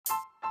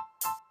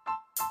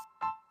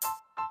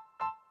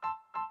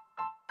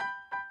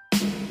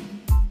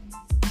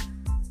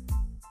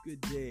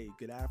Good day,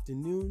 good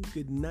afternoon,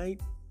 good night.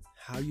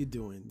 How you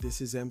doing?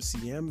 This is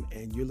MCM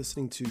and you're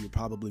listening to You're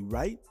Probably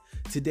Right.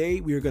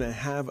 Today we are going to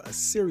have a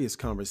serious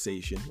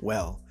conversation.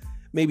 Well,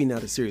 maybe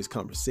not a serious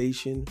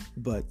conversation,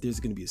 but there's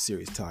going to be a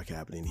serious talk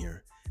happening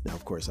here. Now,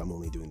 of course, I'm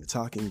only doing the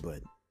talking, but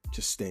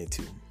just stay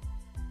tuned.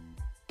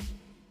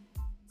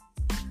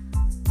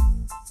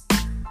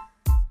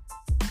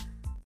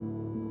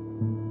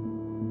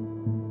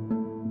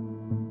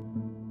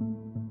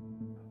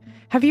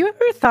 Have you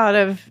ever thought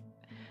of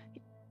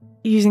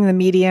using the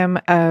medium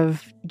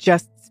of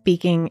just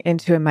speaking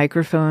into a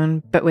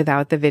microphone, but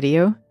without the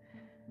video?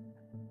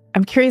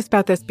 I'm curious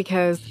about this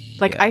because,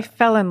 I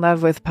fell in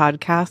love with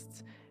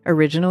podcasts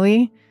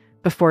originally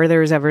before there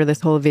was ever this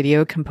whole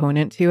video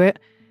component to it.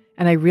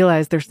 And I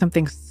realized there's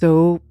something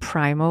so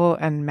primal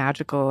and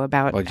magical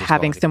about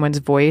having someone's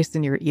voice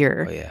in your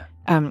ear. Oh, yeah.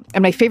 And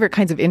my favorite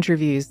kinds of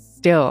interviews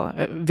still,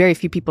 very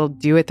few people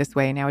do it this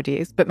way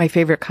nowadays, but my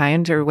favorite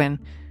kind are when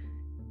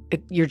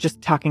you're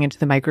just talking into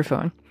the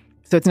microphone.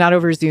 So it's not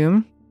over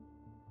Zoom.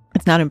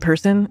 It's not in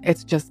person.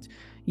 It's just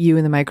you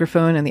and the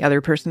microphone and the other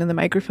person in the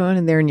microphone,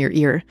 and they're in your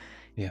ear.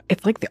 Yeah.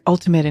 It's like the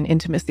ultimate in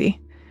intimacy.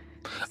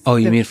 Oh,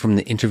 you mean from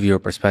the interviewer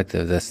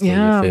perspective? That's still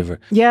your favorite.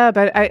 Yeah,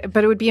 but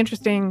it would be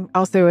interesting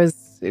also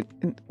with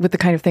the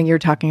kind of thing you're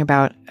talking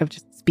about of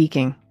just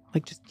speaking,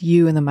 like just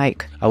you and the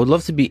mic. I would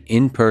love to be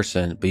in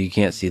person, but you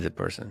can't see the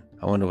person.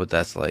 I wonder what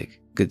that's like.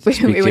 Wait, what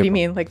do you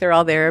mean? Like they're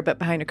all there, but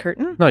behind a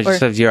curtain? No, you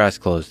just have your eyes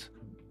closed.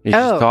 You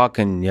just talk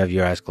and you have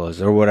your eyes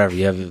closed or whatever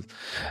you have,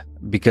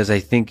 because I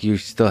think you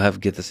still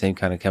get the same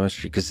kind of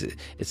chemistry, because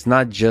it's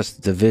not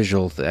just the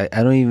visual. I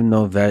don't even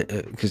know if that,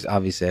 because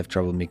obviously I have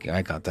trouble making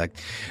eye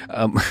contact.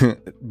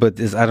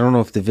 But I don't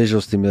know if the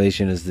visual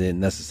stimulation is the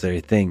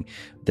necessary thing.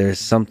 There's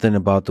something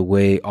about the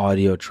way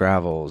audio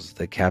travels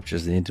that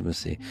captures the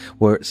intimacy,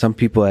 where some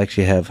people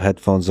actually have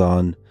headphones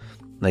on,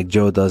 like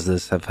Joe does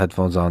this, have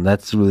headphones on.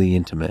 That's really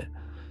intimate.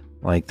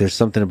 Like there's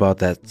something about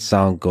that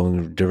sound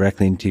going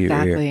directly into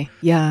your ear.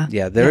 Yeah.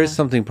 Yeah, there is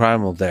something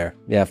primal there.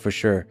 Yeah, for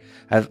sure.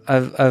 I've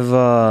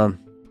thought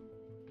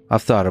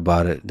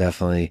about it,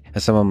 definitely.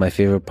 And some of my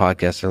favorite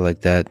podcasts are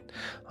like that.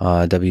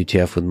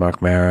 WTF with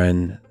Mark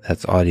Maron,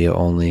 that's audio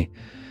only.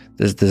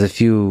 There's a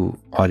few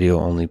audio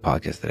only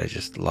podcasts that I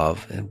just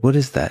love. And what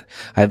is that?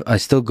 I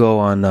still go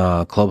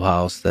on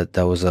Clubhouse. It's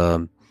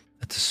a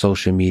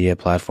social media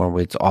platform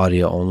where it's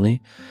audio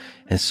only.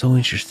 And it's so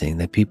interesting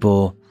that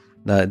people.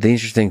 The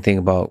interesting thing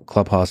about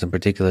Clubhouse in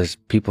particular is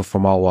people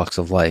from all walks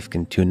of life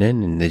can tune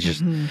in, and they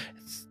just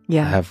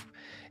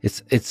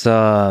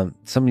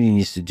somebody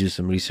needs to do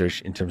some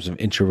research in terms of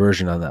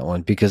introversion on that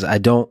one, because I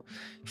don't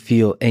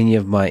feel any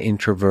of my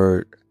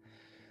introvert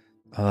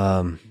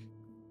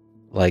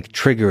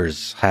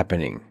triggers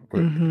happening,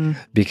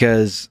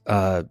 because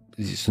so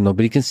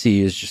nobody can see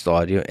you, it's just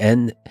audio,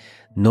 and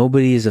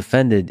nobody is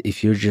offended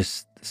if you're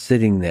just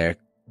sitting there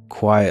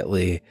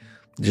quietly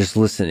just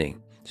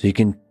listening, so you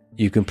can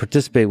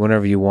participate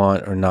whenever you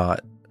want or not.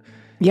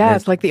 Yeah, and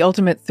it's like the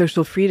ultimate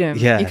social freedom.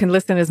 Yeah. You can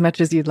listen as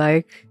much as you'd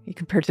like. You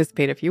can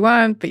participate if you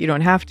want, but you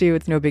don't have to.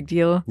 It's no big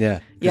deal.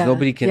 Yeah. Because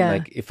nobody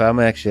can, if I'm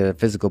actually at a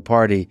physical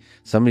party,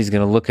 somebody's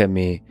going to look at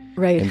me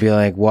and be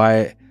like,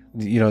 why,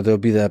 there'll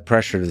be that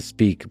pressure to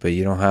speak, but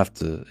you don't have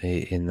to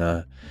in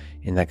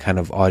that kind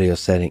of audio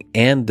setting.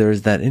 And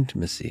there's that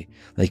intimacy.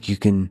 Like you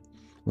can,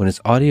 when it's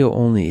audio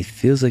only, it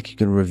feels like you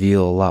can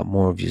reveal a lot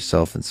more of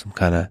yourself in some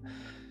kind of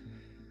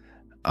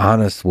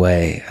honest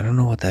way. I don't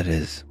know what that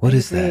is. What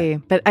is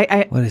that? But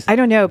I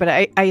don't know, but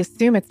I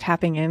assume it's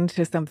tapping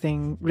into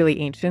something really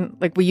ancient.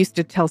 Like we used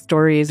to tell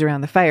stories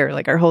around the fire.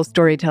 Like our whole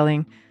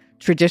storytelling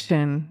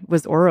tradition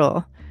was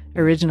oral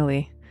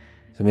originally.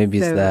 So maybe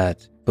it's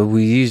that. But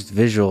we used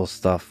visual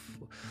stuff.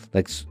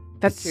 That's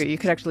true. You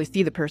could actually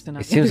see the person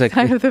on the other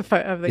side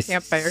of the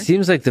campfire. It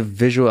seems like the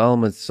visual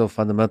element is so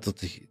fundamental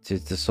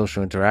to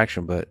social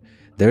interaction, but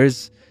there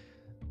is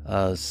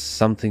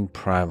something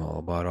primal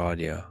about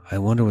audio. I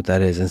wonder what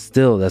that is. And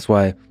still, that's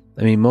why,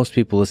 most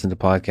people listen to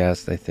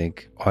podcasts, I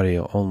think,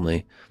 audio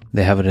only.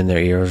 They have it in their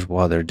ears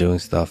while they're doing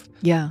stuff.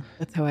 Yeah,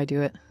 that's how I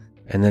do it.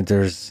 And then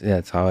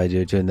that's how I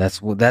do it too. And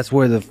that's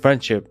where the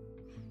friendship,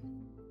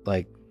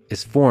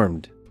 is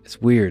formed.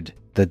 It's weird.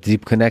 The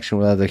deep connection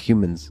with other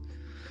humans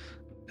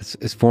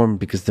is formed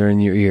because they're in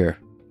your ear.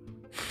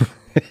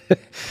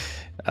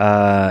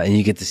 And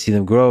you get to see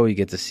them grow. You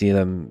get to see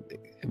them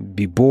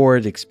be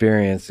bored,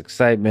 experience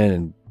excitement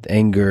and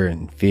anger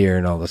and fear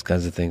and all those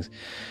kinds of things.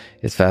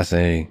 It's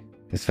fascinating.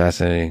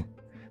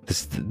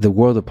 The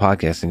world of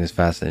podcasting is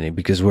fascinating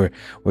because we're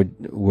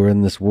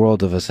in this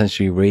world of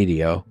essentially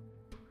radio,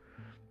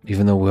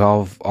 even though we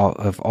all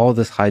have all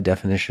this high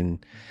definition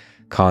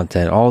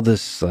content, all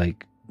this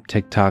like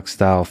TikTok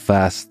style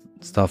fast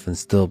stuff, and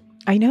still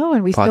I know,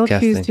 and we still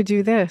choose to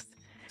do this.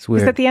 It's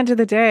weird. Because at the end of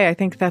the day, I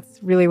think that's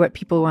really what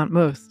people want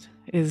most,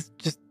 is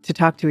just to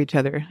talk to each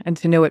other and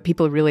to know what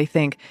people really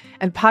think.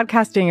 And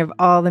podcasting, of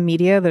all the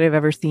media that I've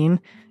ever seen,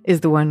 is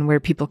the one where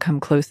people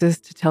come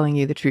closest to telling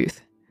you the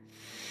truth.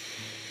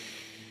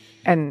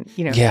 and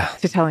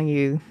to telling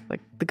you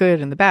like the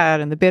good and the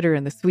bad and the bitter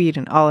and the sweet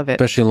and all of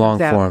it. Especially long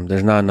form.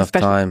 There's not enough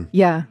time.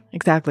 Yeah,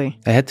 exactly.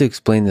 I had to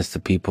explain this to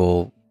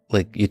people.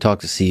 Like you talk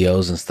to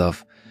CEOs and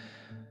stuff,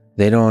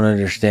 they don't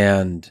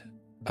understand.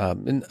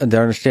 And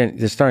they're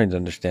starting to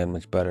understand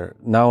much better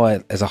now.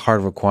 As a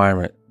hard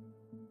requirement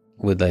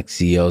with like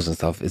CEOs and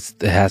stuff,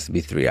 it has to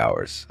be 3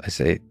 hours. I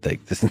say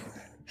like this.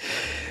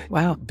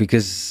 Wow.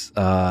 Because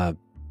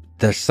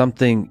there's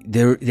something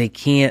they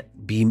can't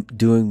be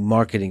doing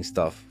marketing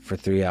stuff for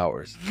 3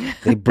 hours.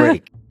 They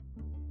break.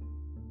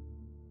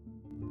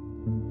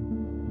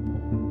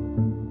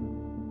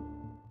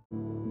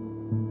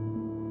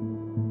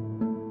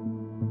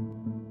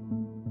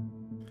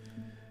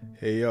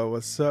 Hey, yo,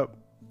 what's up?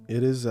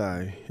 It is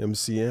I,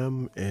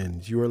 MCM,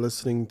 and you are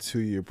listening to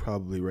You're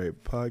Probably Right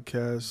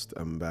podcast.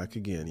 I'm back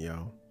again,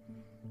 yo.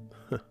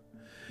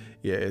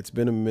 Yeah, it's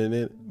been a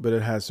minute, but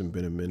it hasn't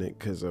been a minute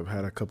because I've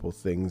had a couple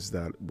things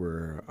that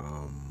were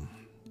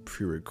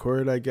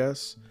pre-recorded, I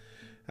guess.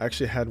 I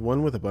actually had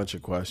one with a bunch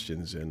of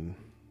questions, and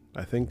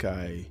I think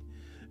I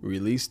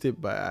released it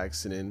by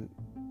accident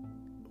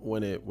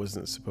when it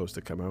wasn't supposed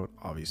to come out,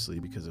 obviously,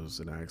 because it was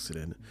an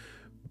accident.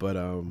 But,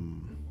 I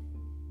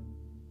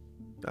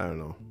don't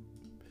know.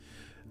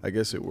 I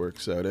guess it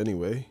works out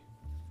anyway.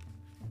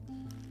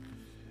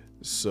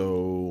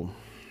 So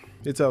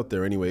it's out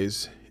there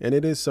anyways. And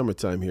it is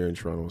summertime here in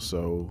Toronto.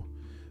 So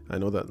I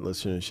know that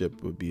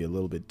listenership would be a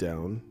little bit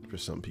down for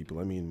some people.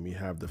 I mean, we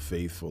have the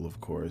faithful, of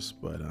course.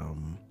 But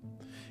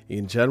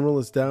in general,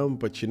 it's down.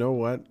 But you know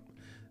what?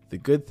 The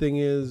good thing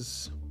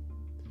is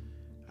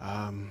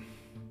I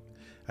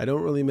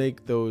don't really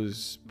make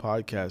those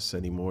podcasts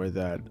anymore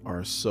that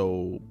are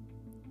so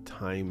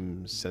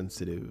time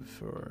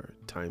sensitive or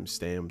time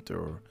stamped,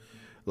 or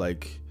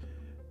like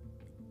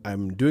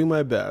I'm doing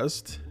my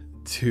best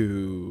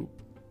to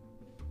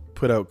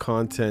put out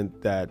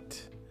content that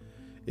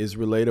is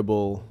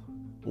relatable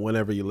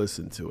whenever you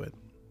listen to it.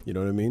 You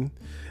know what I mean?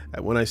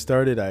 When I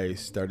started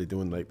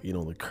doing like,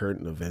 the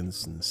current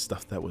events and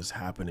stuff that was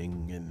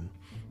happening, and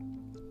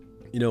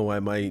I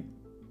might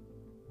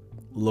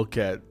look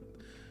at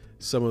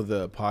some of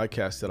the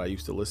podcasts that I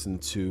used to listen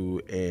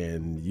to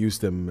and use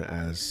them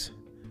as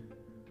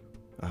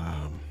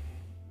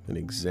an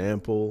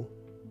example,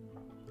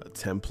 a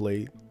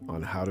template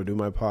on how to do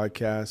my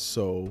podcast.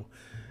 So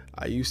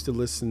I used to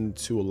listen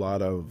to a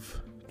lot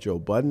of Joe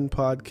Budden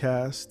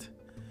podcast.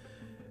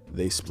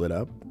 They split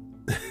up.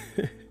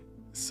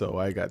 So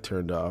I got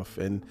turned off,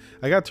 and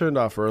I got turned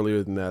off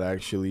earlier than that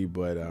actually,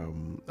 but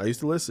I used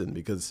to listen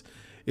because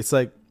it's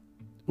like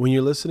when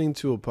you're listening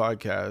to a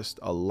podcast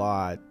a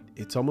lot,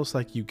 it's almost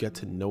like you get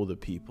to know the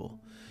people.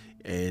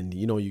 And,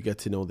 you get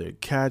to know their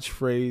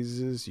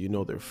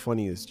catchphrases, their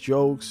funniest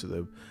jokes,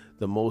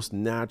 the most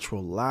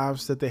natural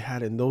laughs that they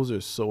had. And those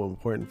are so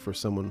important for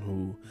someone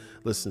who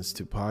listens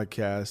to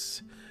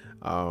podcasts.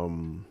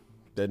 Then,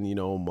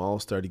 Mal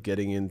started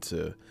getting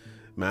into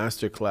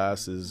master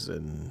classes,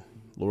 and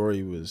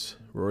Rory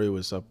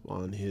was up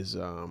on his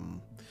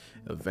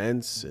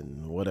events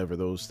and whatever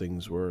those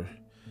things were.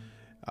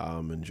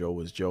 And Joe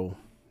was Joe.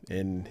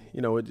 And,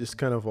 it just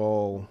kind of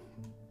all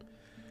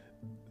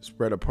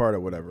spread apart or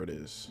whatever it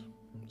is.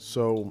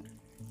 So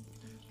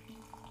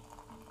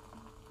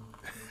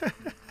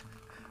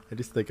I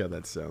just think how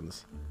that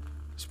sounds.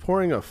 Just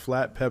pouring a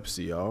flat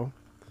Pepsi, y'all.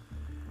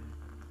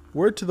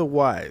 Word to the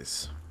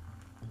wise.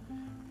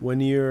 When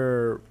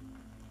you're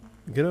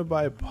gonna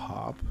buy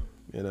pop,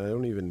 and I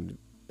don't even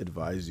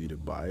advise you to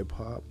buy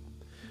pop,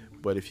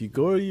 but if you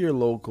go to your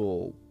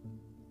local,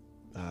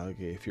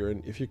 if you're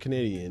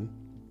Canadian,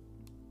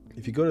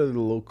 if you go to the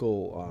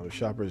local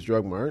Shoppers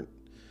Drug Mart,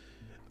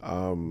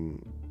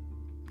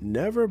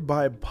 never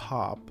buy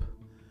pop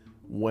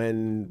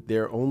when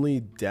they're only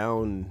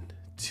down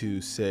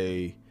to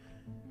say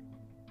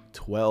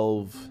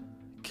 12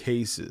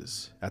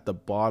 cases at the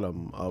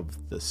bottom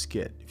of the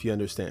skit, if you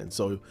understand.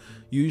 So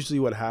usually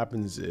what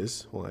happens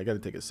is, well, I gotta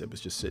take a sip,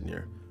 it's just sitting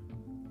here.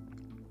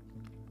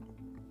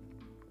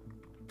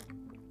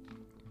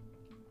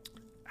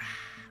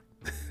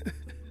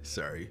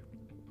 Sorry.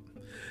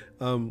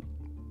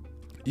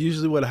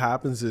 Usually what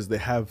happens is they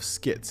have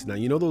skits. Now,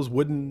 those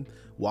wooden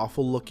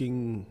waffle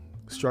looking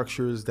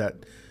structures that,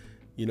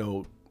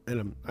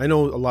 and I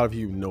know a lot of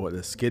you know what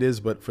a skit is,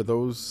 but for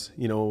those,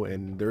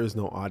 and there is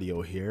no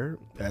audio here,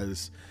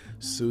 as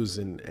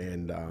Susan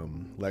and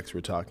Lex were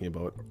talking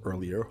about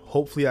earlier.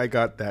 Hopefully I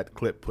got that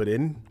clip put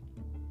in,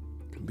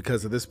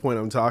 because at this point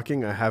I'm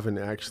talking, I haven't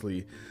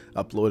actually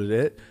uploaded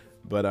it,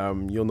 but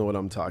you'll know what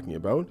I'm talking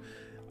about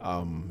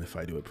if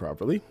I do it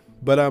properly.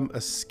 But a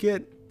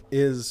skit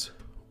is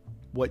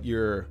what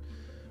your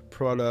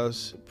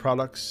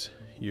products,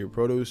 your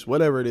produce,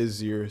 whatever it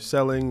is you're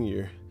selling,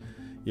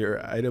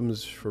 your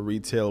items for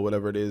retail,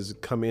 whatever it is,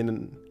 come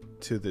in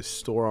to the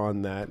store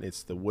on that.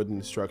 It's the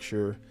wooden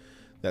structure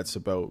that's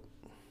about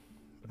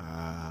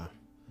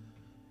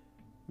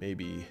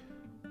maybe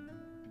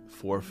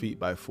 4 feet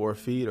by 4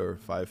 feet or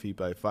 5 feet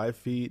by 5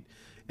 feet.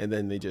 and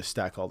then they just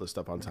stack all this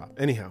stuff on top.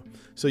 Anyhow,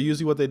 so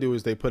usually what they do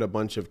is they put a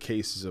bunch of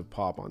cases of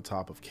pop on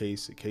top of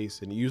case,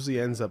 and it usually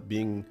ends up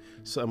being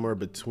somewhere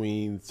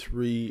between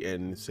 3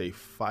 and say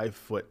 5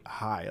 foot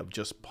high of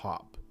just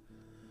pop.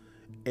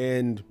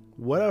 And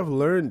what I've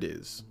learned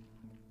is,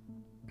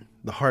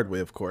 the hard way,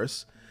 of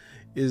course,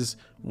 is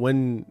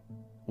when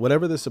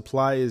whatever the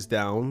supply is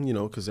down,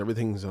 because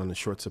everything's on a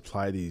short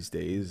supply these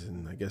days,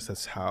 and I guess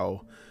that's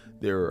how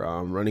they're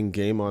running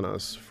game on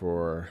us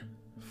for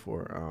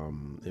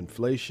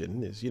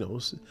inflation is,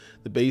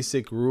 the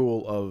basic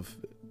rule of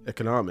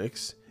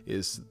economics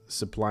is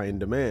supply and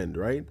demand,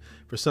 right?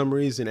 For some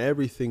reason,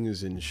 everything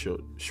is in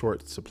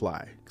short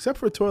supply, except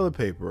for toilet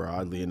paper,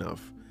 oddly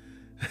enough.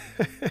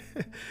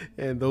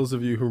 And those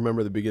of you who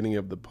remember the beginning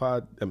of the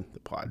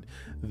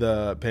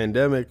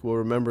pandemic will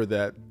remember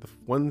that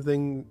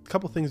the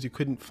couple things you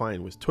couldn't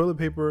find was toilet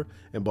paper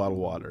and bottled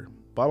water.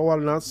 Bottled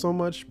water, not so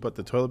much, but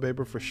the toilet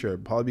paper for sure.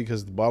 Probably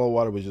because the bottled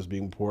water was just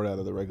being poured out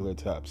of the regular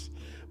taps.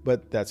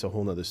 But that's a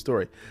whole nother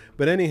story.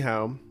 But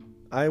anyhow,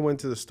 I went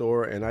to the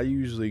store and I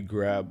usually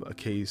grab a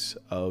case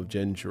of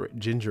ginger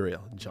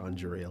ale,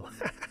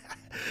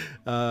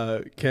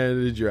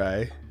 Canada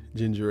Dry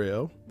ginger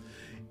ale.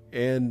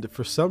 And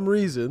for some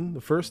reason,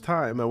 the first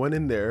time I went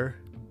in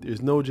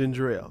there's no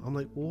ginger ale. I'm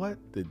like, what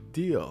the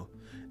deal?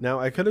 Now,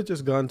 I could have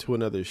just gone to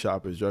another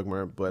Shoppers Drug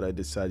Mart, but I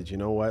decided, you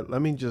know what?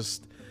 Let me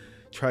just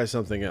try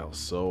something else.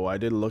 So I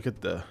did look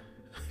at the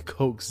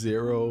Coke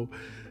Zero.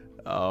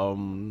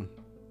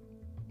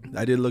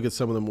 I did look at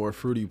some of the more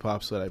fruity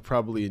pops that I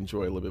probably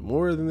enjoy a little bit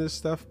more than this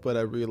stuff, but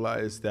I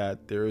realized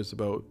that there is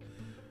about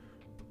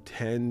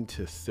 10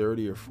 to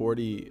 30 or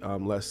 40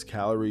 less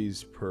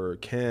calories per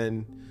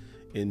can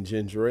in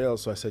ginger ale.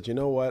 So I said, you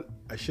know what?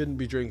 I shouldn't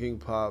be drinking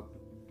pop.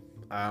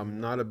 I'm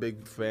not a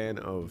big fan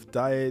of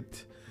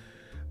diet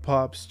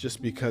pops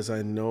just because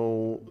I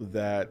know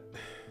that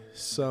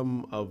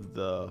some of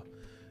the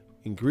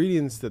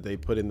ingredients that they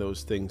put in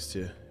those things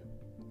to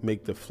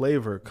make the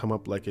flavor come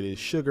up like it is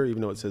sugar,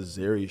 even though it says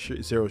zero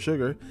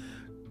sugar,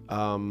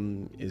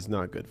 is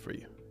not good for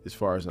you as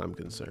far as I'm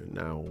concerned.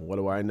 Now, what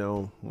do I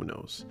know? Who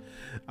knows?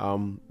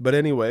 But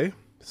anyway,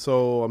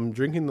 so I'm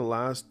drinking the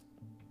last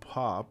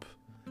pop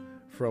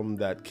from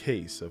that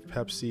case of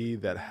Pepsi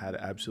that had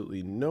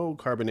absolutely no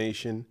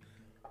carbonation.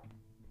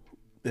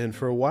 And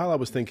for a while I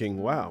was thinking,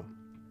 wow,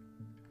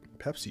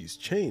 Pepsi's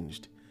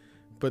changed.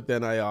 But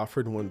then I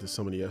offered one to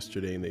somebody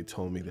yesterday and they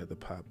told me that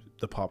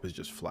the pop is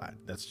just flat.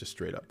 That's just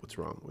straight up what's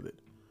wrong with it.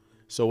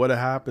 So what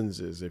happens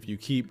is if you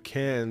keep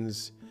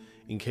cans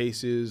in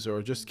cases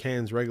or just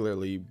cans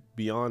regularly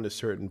beyond a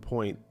certain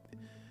point,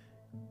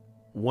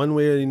 one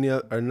way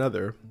or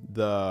another,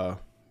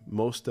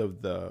 most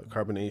of the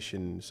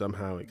carbonation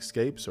somehow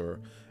escapes,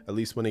 or at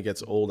least when it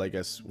gets old, I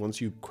guess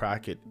once you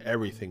crack it,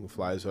 everything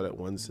flies out at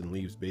once and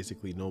leaves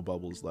basically no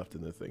bubbles left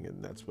in the thing.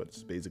 And that's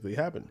what's basically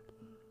happened.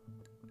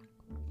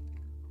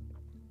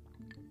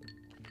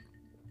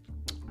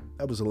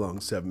 That was a long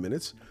 7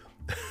 minutes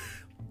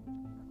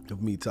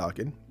of me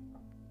talking.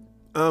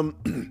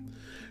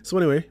 So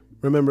anyway,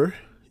 remember,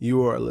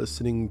 you are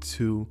listening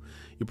to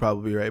You're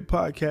Probably Right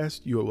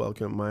podcast. You are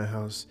welcome at my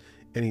house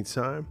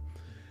anytime.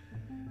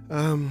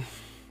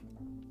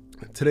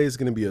 Today is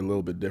going to be a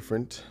little bit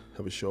different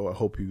of a show. I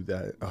hope you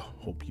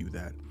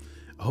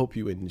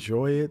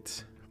enjoy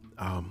it.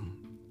 I'm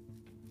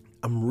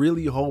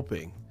really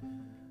hoping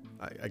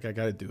I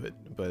gotta do it,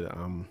 but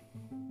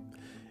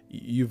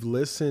you've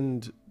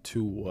listened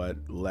to what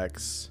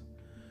Lex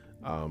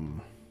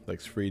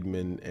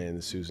Friedman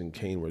and Susan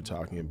Cain were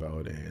talking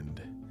about,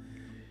 and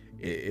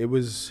it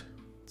was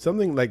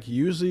something like,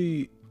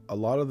 usually a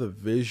lot of the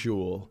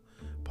visual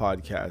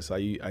podcasts,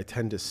 I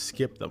tend to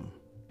skip them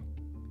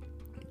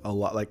a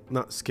lot, like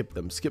not skip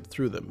them, skip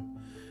through them.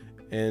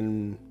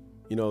 And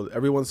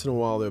every once in a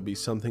while there'll be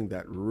something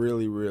that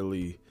really,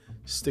 really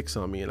sticks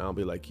on me and I'll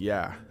be like,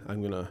 yeah,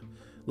 I'm gonna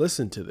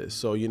listen to this.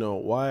 So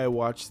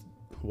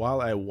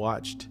while I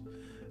watched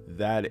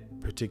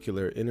that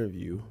particular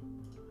interview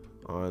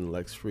on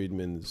Lex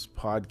Friedman's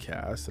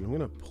podcast, and I'm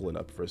gonna pull it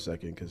up for a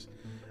second because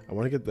I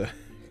want to get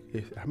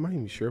I'm not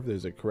even sure if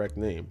there's a correct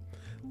name.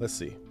 Let's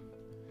see.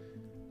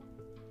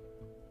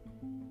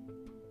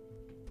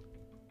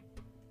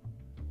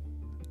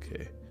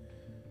 Okay.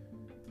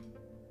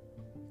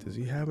 Does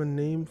he have a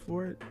name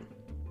for it?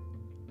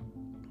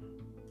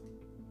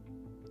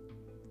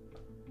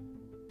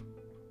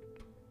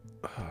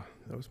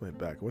 That was my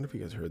back. I wonder if you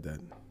guys heard that.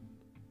 My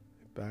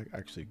back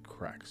actually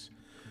cracks.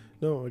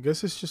 No, I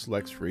guess it's just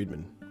Lex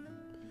Friedman.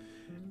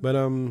 But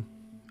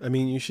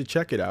you should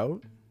check it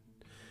out.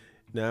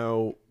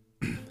 Now,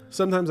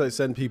 sometimes I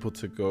send people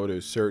to go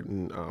to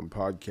certain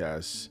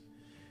podcasts.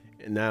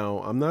 Now,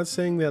 I'm not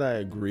saying that I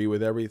agree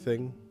with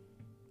everything.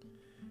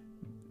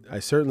 I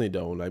certainly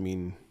don't.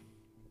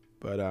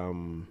 But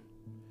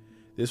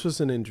this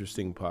was an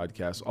interesting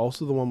podcast.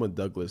 Also, the one with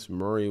Douglas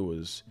Murray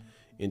was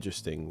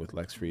interesting with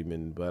Lex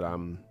Friedman. But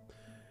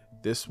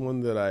this one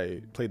that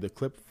I played the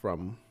clip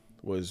from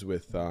was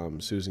with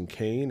Susan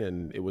Cain,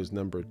 and it was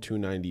number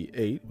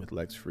 298 with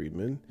Lex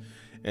Friedman.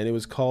 and it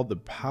was called The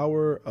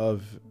Power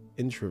of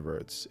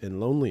Introverts and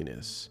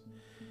Loneliness.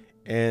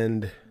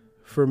 And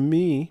for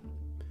me,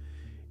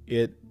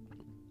 it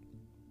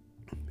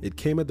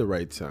came at the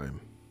right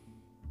time.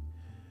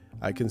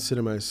 I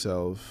consider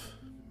myself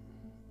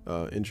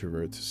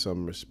introvert to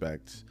some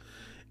respects,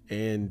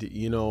 and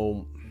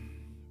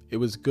it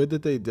was good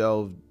that they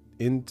delved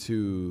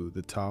into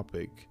the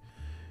topic,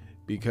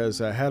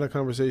 because I had a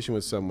conversation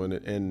with someone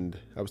and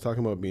I was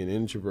talking about being an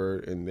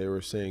introvert, and they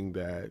were saying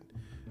that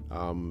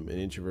an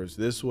introvert's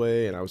this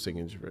way and I was saying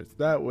introverts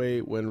that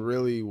way, when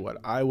really what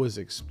I was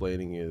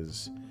explaining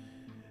is,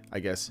 I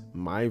guess,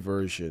 my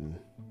version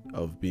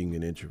of being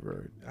an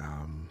introvert.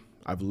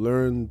 I've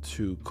learned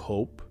to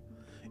cope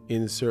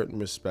in certain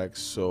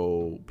respects,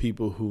 so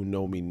people who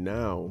know me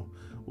now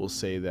will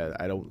say that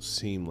I don't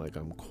seem like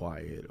I'm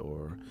quiet,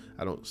 or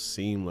I don't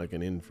seem like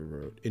an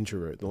introvert.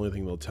 The only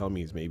thing they'll tell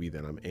me is maybe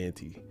that I'm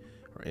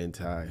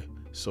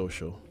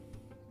anti-social,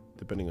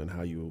 depending on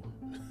how you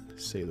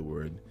say the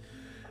word.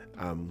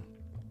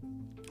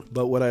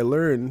 But what I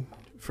learned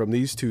from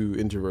these two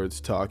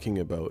introverts talking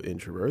about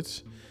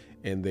introverts,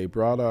 and they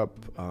brought up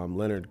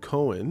Leonard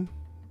Cohen,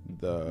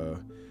 the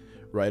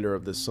writer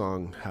of the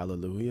song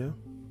Hallelujah.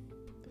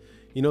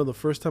 The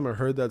first time I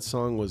heard that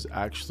song was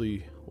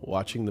actually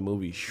watching the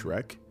movie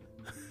Shrek.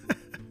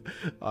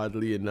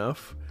 Oddly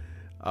enough.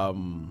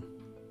 I'm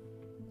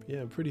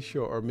pretty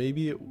sure. Or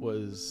maybe it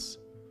was...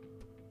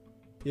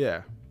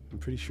 Yeah, I'm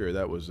pretty sure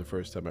that was the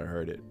first time I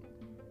heard it.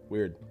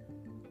 Weird.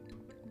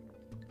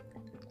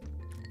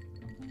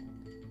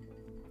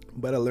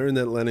 But I learned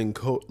that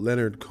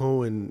Leonard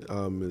Cohen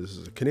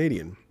is a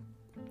Canadian.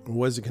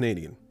 Was a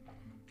Canadian.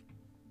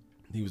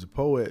 He was a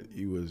poet.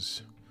 He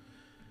was...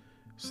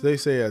 So they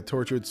say a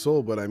tortured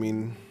soul, but I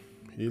mean,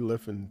 he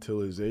lived until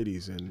his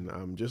 80s, and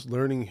I'm just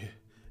learning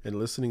and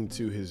listening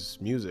to his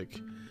music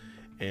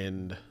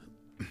and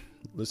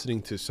listening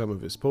to some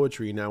of his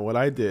poetry. Now, what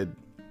I did,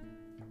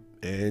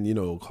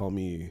 and call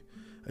me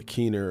a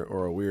keener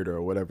or a weirdo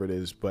or whatever it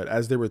is, but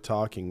as they were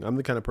talking, I'm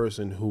the kind of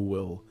person who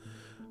will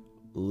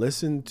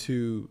listen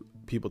to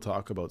people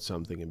talk about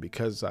something, and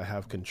because I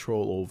have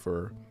control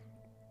over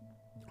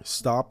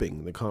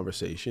stopping the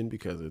conversation,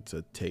 because it's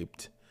a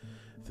taped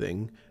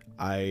thing,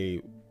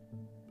 I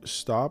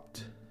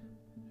stopped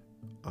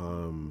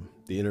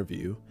the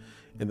interview,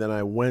 and then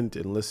I went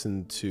and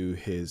listened to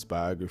his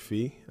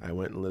biography. I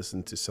went and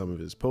listened to some of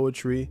his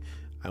poetry.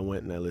 I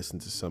went and I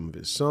listened to some of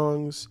his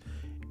songs,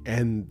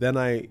 and then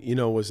I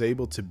was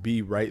able to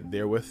be right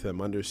there with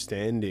them,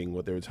 understanding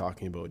what they were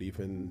talking about.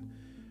 Even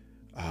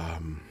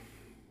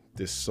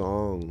this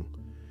song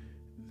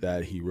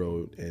that he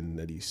wrote and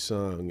that he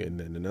sung, and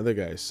then another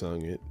guy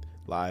sung it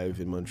live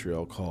in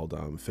Montreal, called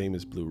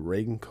Famous Blue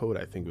Raincoat,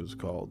 I think it was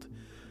called.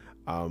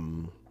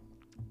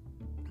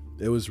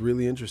 It was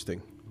really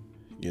interesting,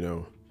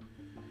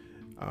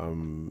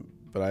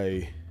 but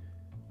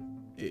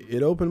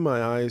it opened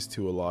my eyes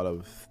to a lot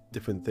of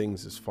different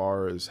things as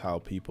far as how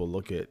people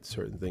look at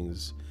certain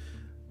things,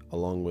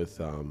 along with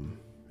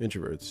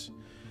introverts.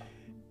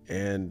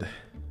 And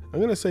I'm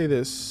going to say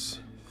this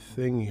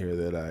thing here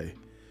that I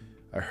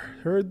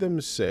heard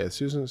them say.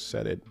 Susan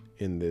said it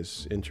in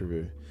this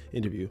interview,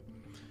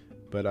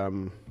 but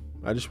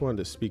I just wanted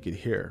to speak it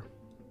here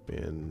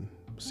and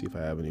see if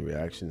I have any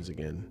reactions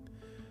again.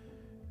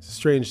 It's a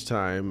strange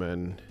time,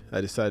 and I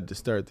decided to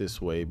start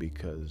this way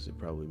because it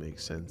probably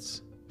makes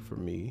sense for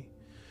me.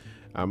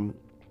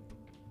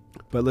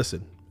 But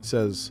listen, it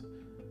says,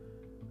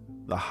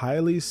 the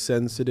highly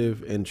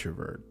sensitive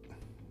introvert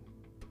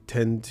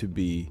tend to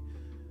be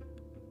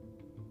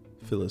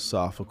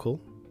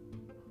philosophical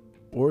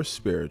or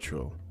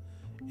spiritual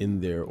in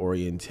their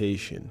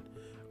orientation,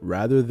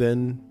 rather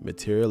than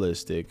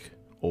materialistic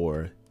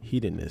or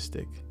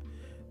hedonistic.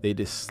 They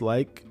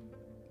dislike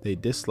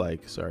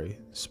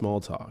small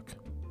talk.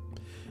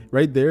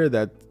 Right there,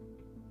 that's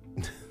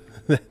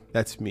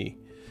me.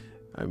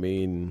 I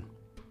mean,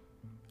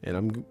 and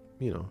I'm,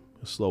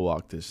 slow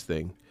walk this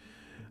thing.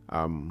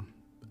 I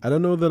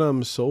don't know that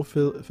I'm so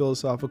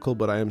philosophical,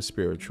 but I am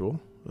spiritual.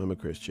 I'm a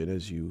Christian,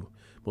 as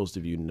most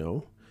of you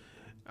know.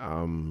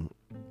 And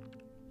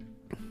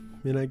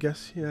I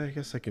guess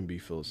I can be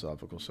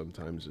philosophical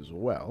sometimes as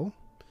well.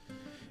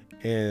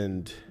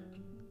 And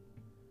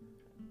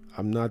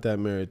I'm not that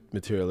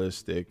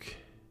materialistic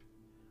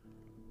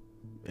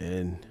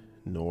and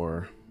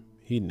nor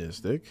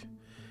hedonistic.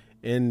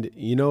 And,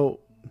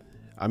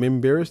 I'm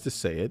embarrassed to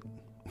say it,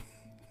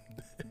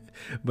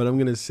 but I'm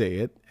going to say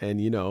it.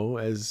 And,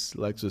 as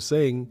Lex was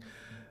saying,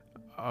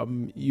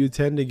 you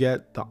tend to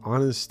get the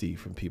honesty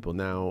from people.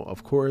 Now,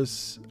 of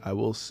course, I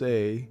will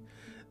say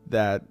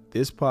that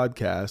this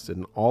podcast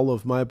and all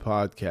of my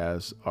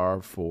podcasts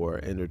are for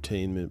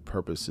entertainment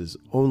purposes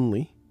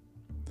only.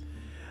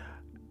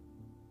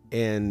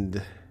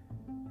 And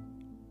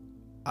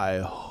I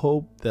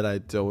hope that I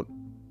don't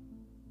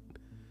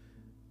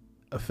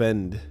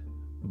offend,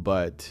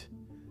 but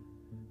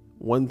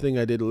one thing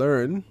I did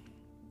learn,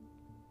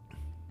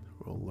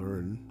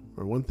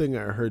 or one thing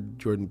I heard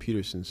Jordan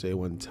Peterson say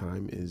one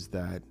time, is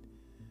that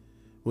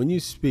when you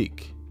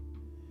speak,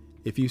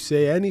 if you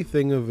say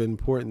anything of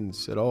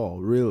importance at all,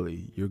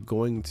 really, you're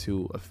going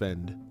to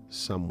offend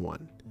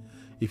someone.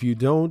 If you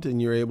don't,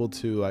 and you're able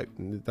to, like,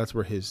 that's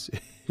where his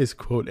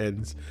quote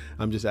ends.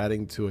 I'm just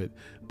adding to it.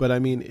 But I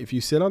mean, if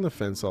you sit on the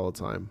fence all the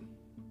time,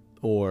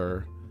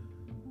 or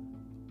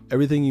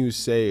everything you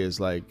say is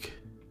like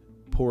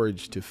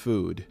porridge to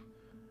food,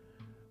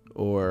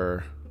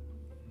 or,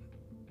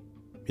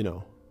 you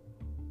know,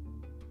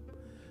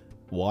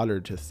 water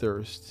to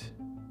thirst,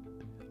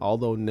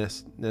 although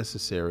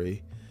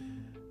necessary,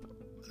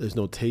 there's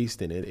no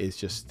taste in it. It's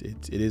just,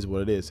 it is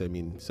what it is. I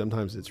mean,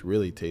 sometimes it's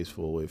really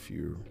tasteful if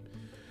you're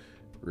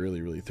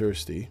really, really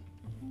thirsty,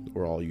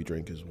 or all you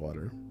drink is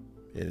water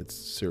and it's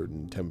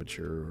certain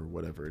temperature or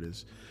whatever it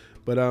is.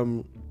 But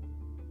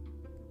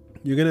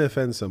you're gonna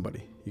offend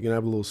somebody. You're gonna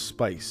have a little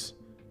spice,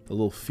 a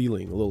little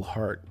feeling, a little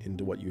heart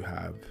into what you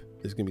have.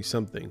 There's gonna be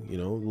something, you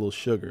know, a little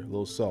sugar, a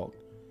little salt,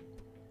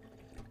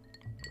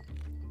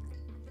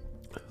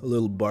 a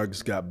little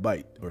Barg's Got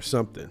Bite or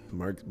something,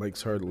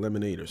 Mike's Hard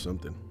Lemonade or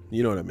something.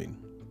 You know what I mean?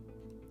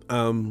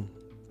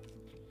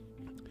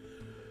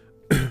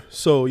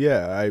 So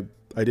yeah,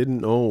 I didn't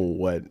know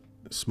what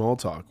small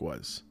talk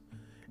was.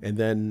 And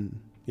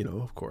then, you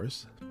know, of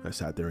course, I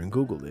sat there and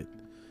Googled it.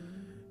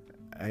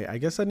 I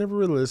guess I never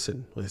really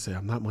listened when they say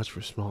I'm not much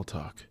for small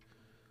talk.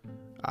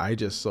 I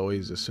just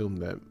always assumed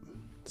that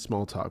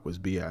small talk was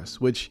BS,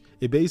 which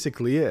it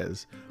basically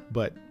is.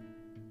 But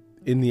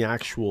in the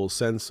actual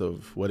sense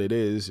of what it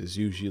is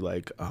usually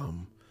like,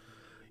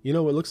 you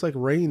know, it looks like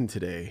rain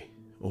today.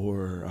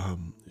 Or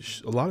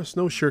a lot of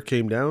snow sure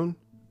came down.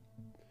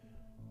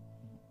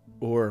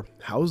 Or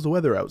how's the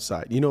weather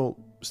outside? You know,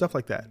 stuff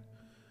like that.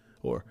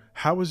 Or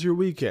how was your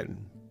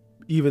weekend?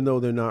 Even though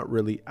they're not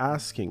really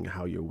asking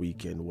how your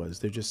weekend was,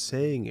 they're just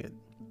saying it.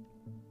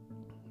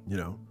 You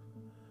know,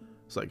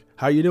 it's like,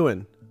 how you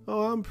doing?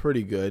 Oh, I'm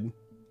pretty good.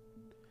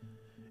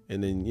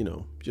 And then, you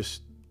know,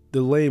 just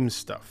the lame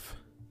stuff.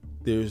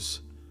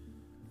 It's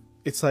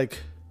like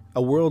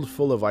a world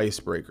full of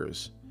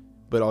icebreakers,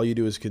 but all you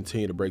do is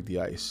continue to break the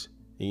ice.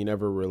 And you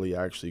never really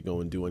actually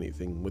go and do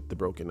anything with the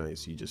broken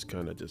ice. You just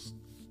kind of just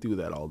do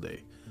that all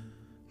day.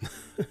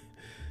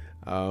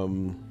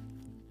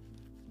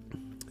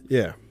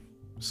 Yeah.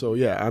 So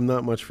yeah, I'm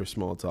not much for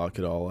small talk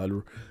at all.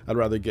 I'd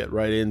rather get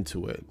right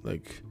into it.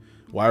 Like,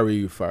 why were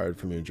you fired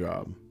from your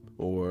job?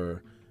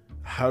 Or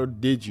how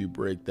did you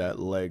break that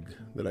leg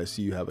that I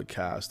see you have a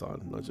cast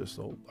on? Not just,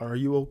 oh, are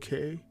you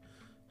okay?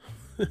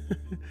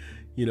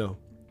 You know,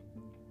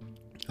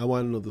 I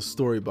want to know the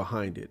story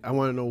behind it. I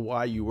want to know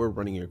why you were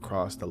running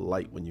across the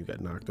light when you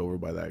got knocked over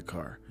by that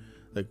car.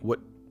 Like, what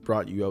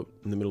brought you out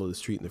in the middle of the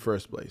street in the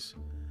first place?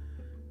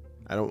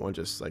 I don't want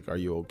just like, are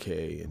you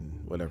okay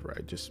and whatever.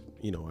 I just,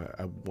 you know,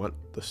 I want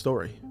the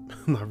story.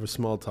 I'm not for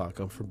small talk.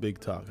 I'm for big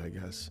talk, I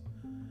guess.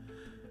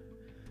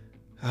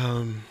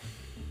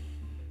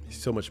 It's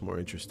so much more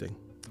interesting.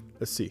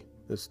 Let's see.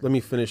 Let me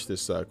finish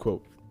this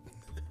quote.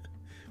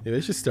 Maybe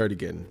I should start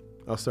again.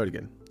 I'll start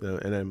again,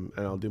 and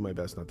I'll do my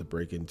best not to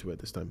break into it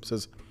this time. It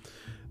says,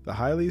 the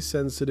highly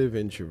sensitive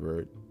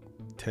introvert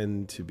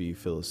tend to be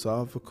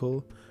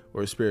philosophical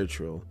or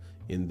spiritual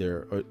in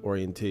their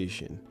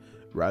orientation.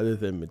 Rather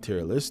than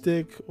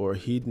materialistic or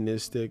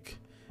hedonistic,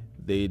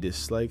 they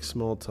dislike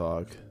small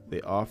talk.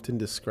 They often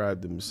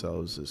describe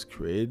themselves as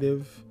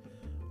creative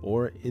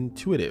or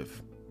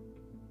intuitive.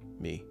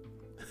 Me.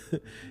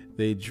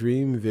 They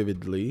dream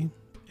vividly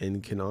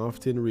and can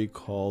often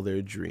recall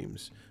their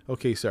dreams.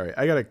 Okay, sorry,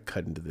 I gotta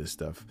cut into this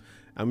stuff.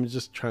 I'm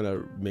just trying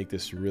to make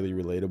this really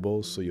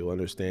relatable so you'll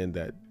understand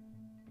that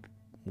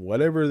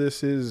whatever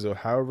this is, or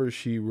however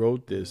she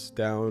wrote this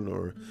down,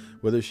 or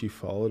whether she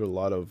followed a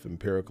lot of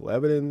empirical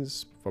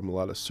evidence from a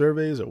lot of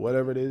surveys or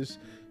whatever it is,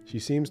 she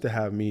seems to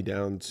have me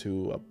down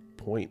to a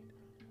point.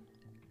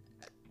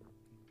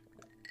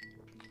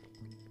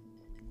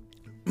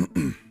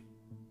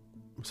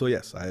 So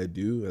yes, I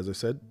do, as I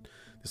said,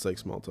 dislike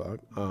small talk.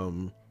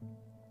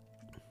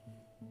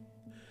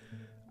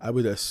 I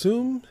would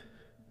assume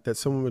that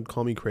someone would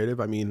call me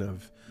creative. I mean,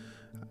 of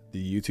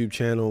the YouTube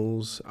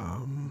channels,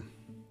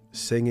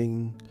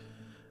 singing.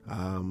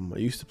 I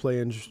used to play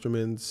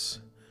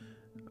instruments.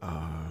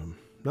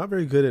 Not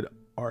very good at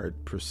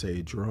art per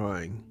se,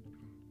 drawing.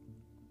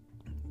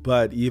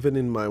 But even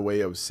in my way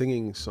of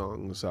singing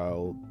songs,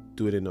 I'll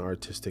do it in an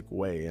artistic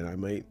way. And I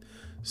might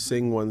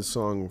sing one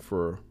song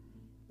for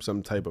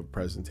some type of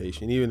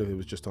presentation, even if it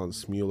was just on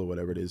Smule or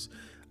whatever it is.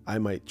 I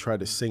might try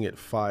to sing it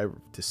 5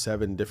 to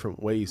 7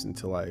 different ways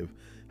until I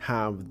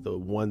have the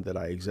one that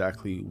I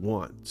exactly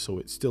want. So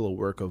it's still a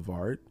work of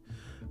art.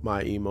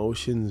 My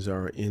emotions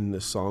are in the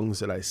songs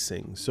that I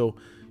sing. So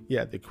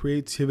yeah, the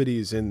creativity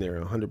is in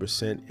there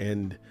 100%.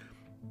 And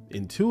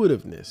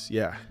intuitiveness,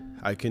 yeah,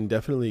 I can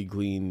definitely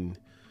glean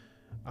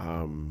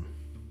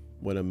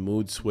when a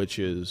mood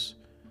switches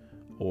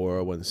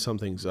or when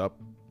something's up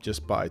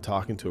just by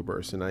talking to a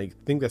person. I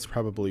think that's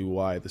probably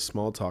why the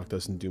small talk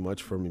doesn't do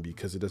much for me,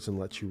 because it doesn't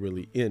let you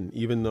really in.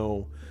 Even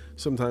though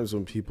sometimes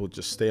when people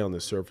just stay on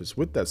the surface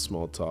with that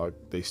small talk,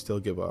 they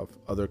still give off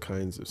other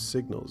kinds of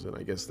signals. And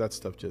I guess that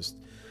stuff just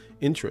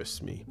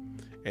interests me.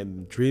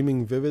 And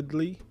dreaming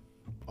vividly,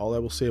 all I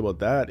will say about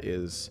that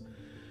is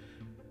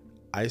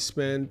I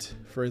spent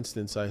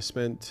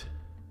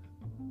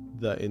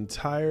the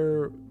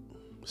entire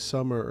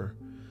summer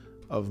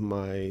of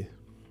my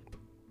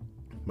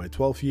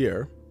 12th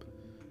year,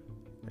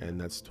 and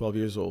that's 12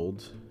 years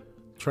old,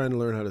 trying to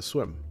learn how to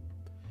swim.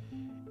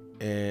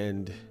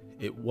 And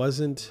it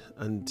wasn't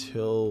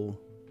until,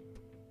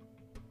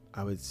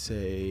 I would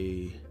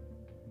say,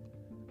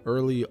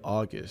 early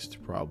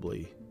August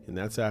probably, and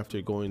that's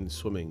after going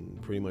swimming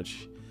pretty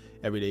much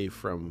every day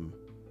from,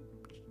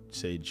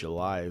 say,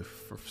 July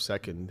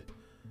 2nd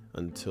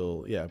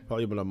until,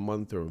 probably about a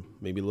month or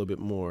maybe a little bit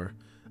more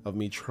of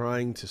me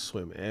trying to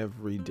swim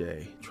every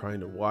day, trying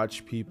to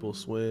watch people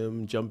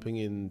swim, jumping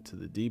into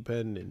the deep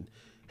end and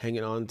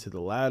hanging on to the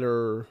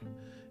ladder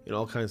and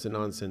all kinds of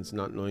nonsense,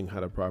 not knowing how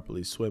to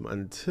properly swim,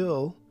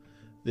 until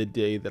the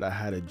day that I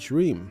had a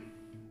dream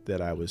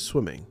that I was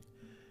swimming.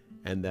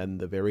 And then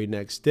the very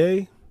next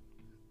day,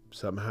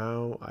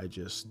 somehow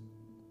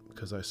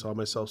because I saw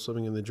myself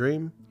swimming in the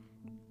dream,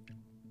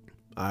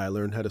 I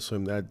learned how to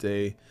swim that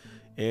day.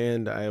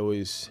 And I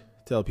always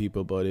tell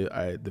people about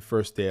it. The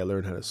first day I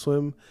learned how to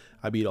swim,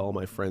 I beat all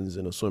my friends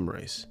in a swim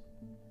race.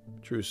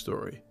 True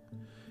story.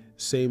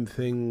 Same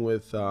thing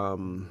with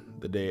the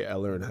day I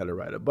learned how to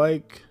ride a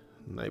bike.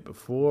 The night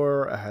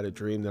before, I had a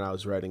dream that I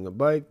was riding a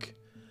bike.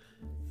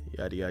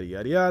 Yada, yada,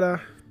 yada,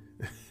 yada.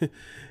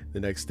 The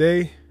next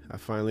day, I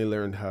finally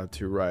learned how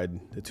to ride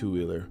a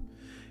two-wheeler.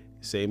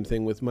 Same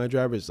thing with my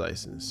driver's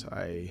license.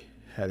 I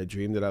had a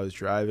dream that I was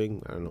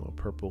driving, a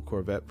purple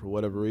Corvette for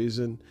whatever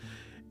reason.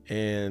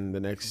 And the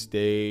next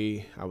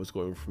day, I was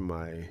going for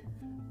my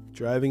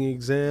driving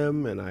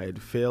exam, and I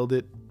had failed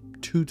it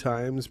 2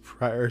 times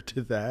prior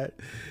to that,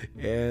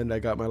 and I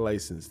got my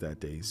license that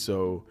day.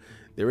 So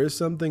there is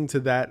something to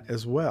that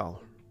as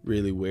well.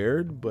 Really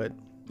weird, but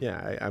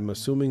yeah, I'm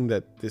assuming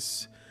that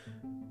this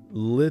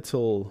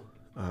little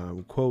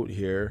quote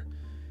here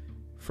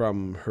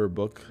from her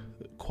book,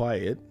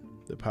 Quiet,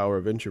 The Power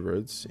of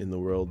Introverts in the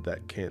World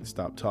That Can't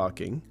Stop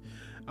Talking,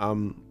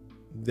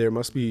 there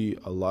must be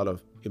a lot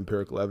of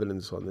empirical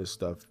evidence on this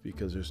stuff,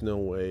 because there's no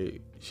way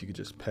she could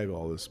just peg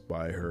all this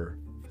by her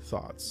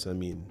thoughts. I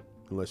mean,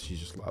 unless she's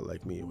just a lot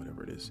like me or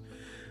whatever it is.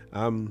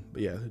 But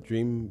yeah,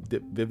 dream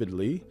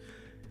vividly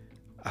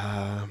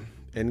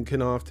and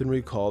can often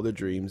recall the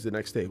dreams the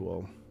next day.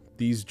 Well,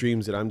 these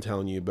dreams that I'm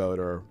telling you about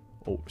are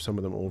some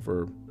of them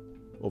over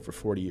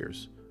 40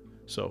 years.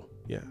 So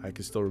yeah, I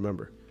can still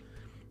remember.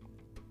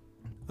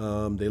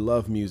 They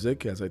love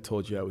music. As I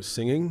told you, I was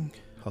singing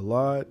a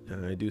lot,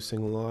 and I do sing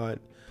a lot.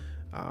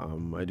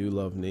 I do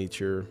love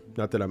nature.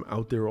 Not that I'm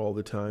out there all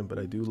the time, but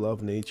I do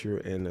love nature,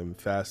 and I'm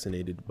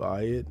fascinated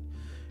by it.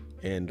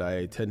 And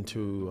I tend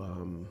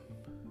to,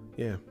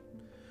 it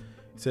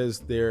says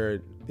they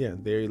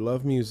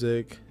love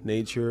music,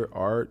 nature,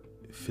 art,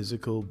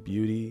 physical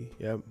beauty.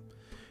 Yep.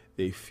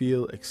 They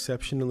feel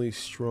exceptionally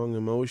strong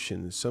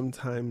emotions,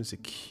 sometimes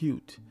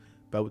acute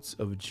bouts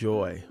of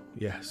joy.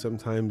 Yeah,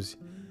 sometimes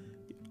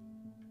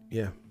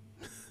you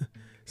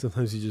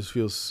just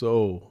feel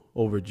so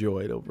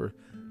overjoyed over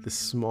the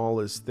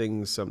smallest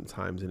things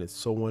sometimes, and it's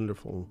so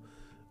wonderful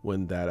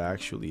when that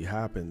actually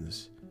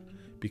happens,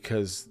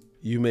 because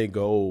you may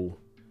go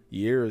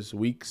years,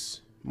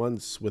 weeks,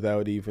 months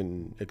without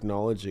even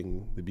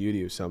acknowledging the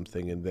beauty of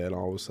something, and then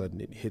all of a sudden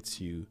it hits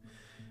you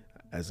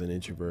as an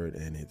introvert,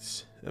 and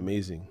it's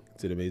amazing.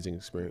 It's an amazing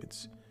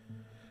experience.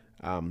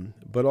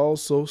 But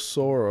also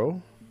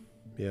sorrow,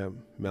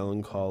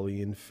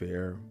 melancholy and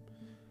fear.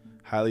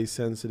 Highly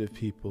sensitive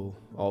people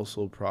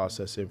also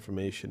process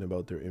information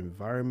about their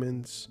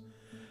environments,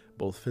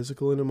 both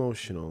physical and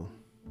emotional,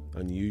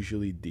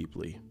 unusually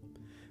deeply.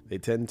 They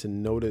tend to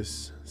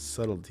notice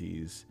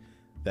subtleties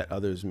that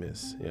others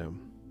miss.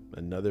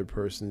 Another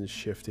person's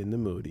shift in the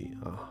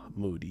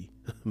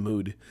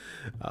mood,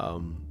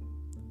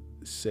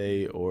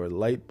 say, or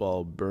light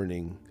bulb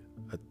burning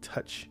a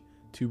touch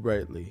too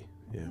brightly.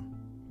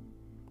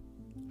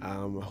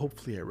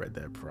 Hopefully I read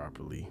that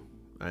properly.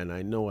 And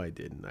I know I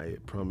didn't. I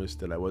promised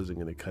that I wasn't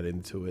going to cut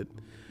into it.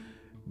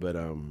 But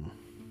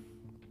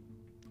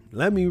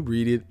let me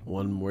read it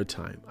one more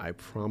time. I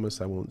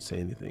promise I won't say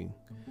anything.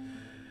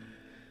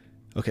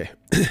 Okay.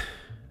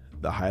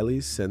 The highly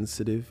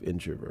sensitive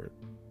introvert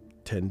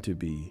tend to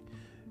be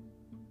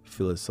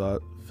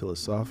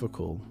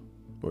philosophical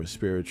or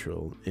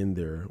spiritual in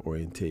their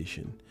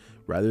orientation,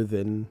 rather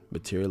than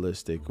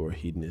materialistic or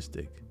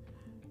hedonistic.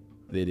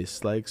 They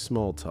dislike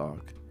small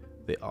talk.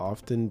 They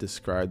often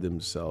describe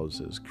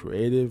themselves as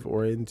creative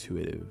or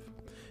intuitive.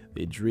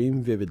 They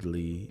dream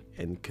vividly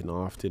and can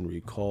often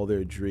recall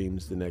their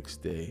dreams the next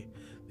day.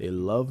 They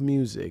love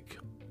music,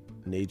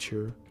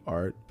 nature,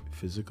 art,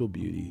 physical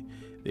beauty.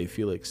 They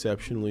feel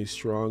exceptionally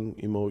strong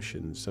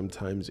emotions,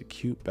 sometimes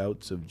acute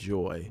bouts of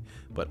joy,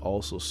 but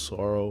also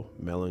sorrow,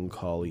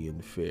 melancholy,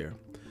 and fear.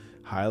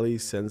 Highly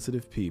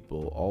sensitive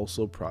people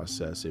also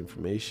process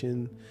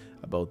information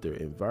about their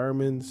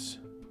environments,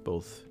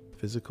 both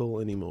physical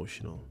and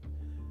emotional,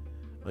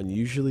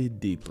 unusually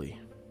deeply.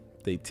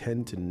 They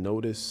tend to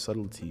notice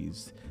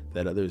subtleties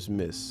that others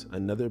miss.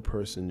 Another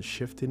person's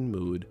shift in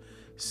mood,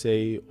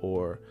 say,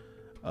 or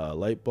a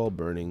light bulb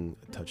burning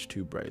a touch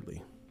too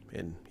brightly.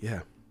 And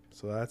yeah,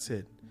 so that's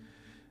it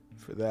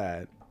for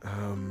that.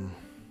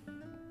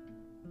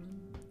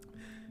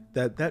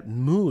 That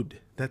mood,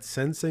 that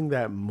sensing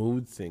that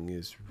mood thing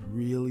is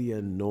really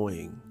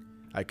annoying.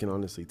 I can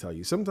honestly tell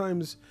you.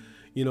 Sometimes,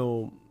 I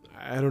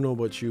don't know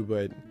about you,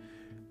 but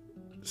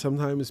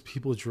sometimes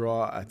people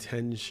draw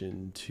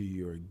attention to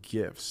your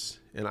gifts.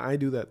 And I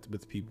do that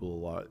with people a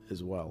lot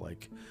as well.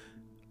 Like,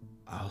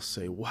 I'll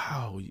say,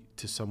 wow,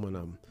 to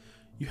someone,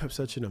 you have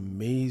such an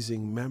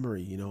amazing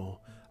memory.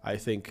 I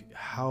think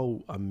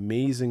how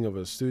amazing of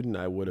a student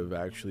I would have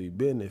actually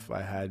been if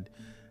I had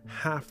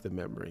half the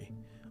memory,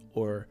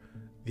 or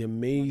the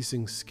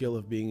amazing skill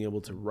of being able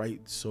to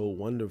write so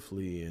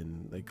wonderfully,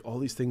 and like all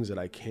these things that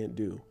I can't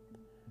do.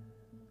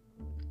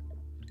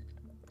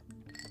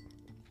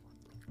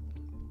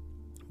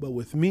 But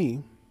with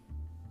me,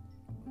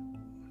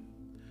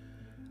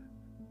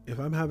 if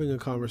I'm having a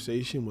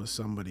conversation with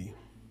somebody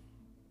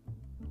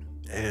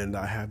and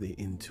I have the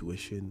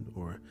intuition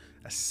or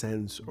a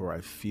sense, or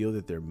I feel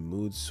that their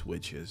mood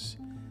switches,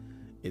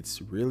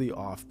 it's really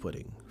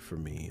off-putting for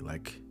me.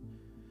 Like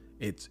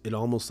it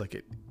almost like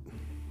it,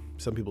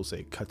 some people say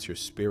it cuts your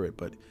spirit,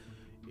 but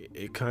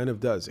it kind of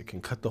does. It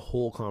can cut the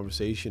whole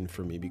conversation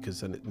for me,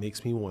 because then it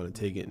makes me want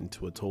to take it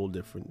into a total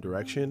different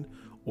direction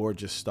or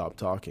just stop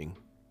talking.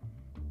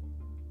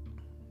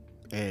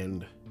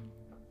 And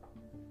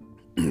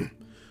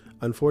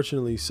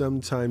unfortunately,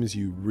 sometimes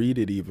you read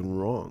it even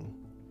wrong.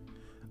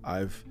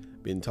 I've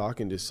been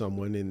talking to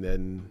someone and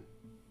then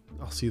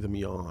I'll see them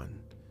yawn.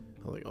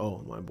 I'm like,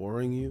 oh, am I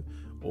boring you?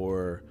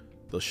 Or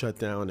they'll shut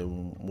down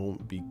and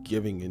won't be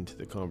giving into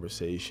the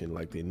conversation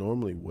like they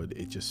normally would.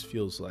 It just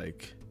feels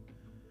like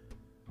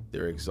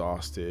they're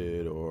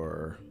exhausted,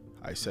 or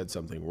I said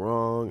something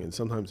wrong. And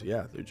sometimes,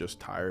 they're just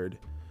tired,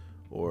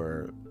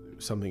 or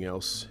something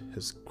else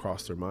has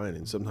crossed their mind.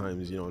 And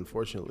sometimes,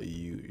 unfortunately,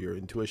 your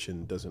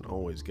intuition doesn't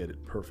always get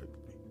it perfectly.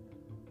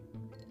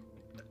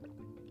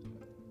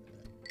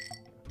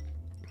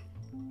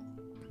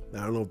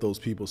 Now, I don't know if those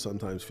people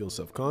sometimes feel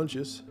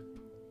self-conscious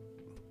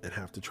and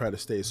have to try to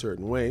stay a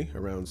certain way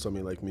around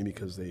somebody like me,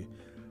 because they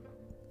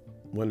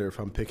wonder if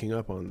I'm picking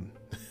up on,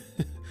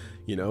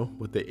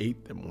 what they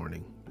ate that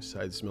morning.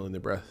 Besides smelling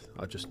their breath,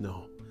 I'll just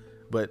know.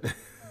 But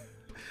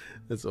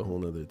that's a whole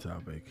nother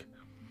topic.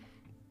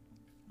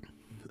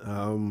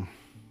 But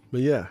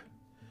yeah,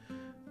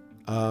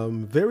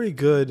 very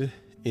good,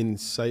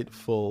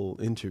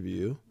 insightful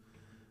interview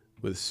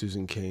with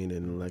Susan Cain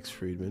and Lex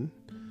Fridman.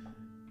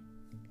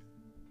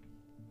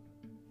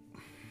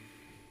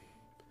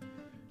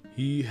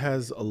 He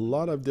has a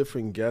lot of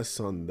different guests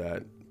on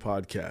that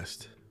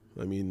podcast.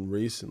 I mean,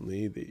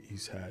 recently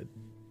he's had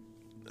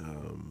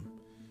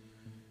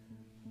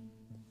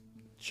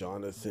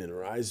Jonathan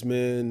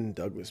Reisman,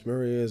 Douglas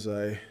Murray, as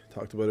I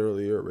talked about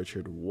earlier,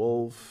 Richard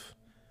Wolff,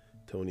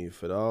 Tony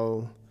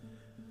Fadal,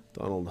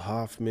 Donald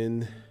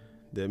Hoffman,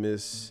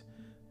 Demis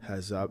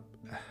Hassabis,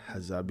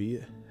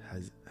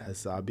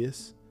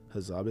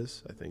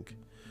 I think,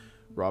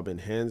 Robin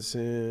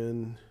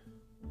Hansen,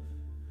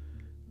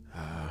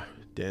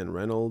 Dan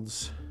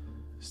Reynolds,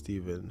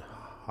 Stephen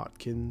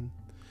Hotkin.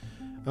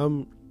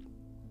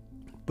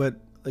 But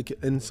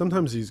and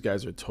sometimes these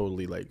guys are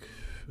totally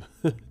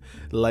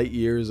light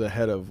years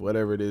ahead of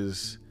whatever it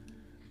is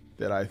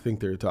that I think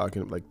they're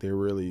talking. Like they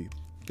really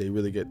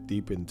get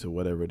deep into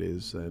whatever it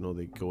is. I know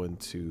they go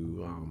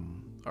into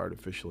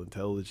artificial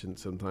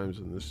intelligence sometimes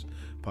in this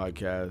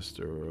podcast,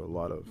 or a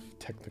lot of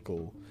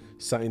technical,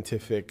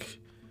 scientific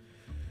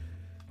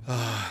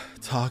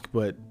talk.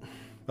 But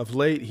of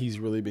late, he's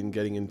really been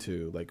getting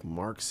into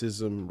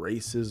Marxism,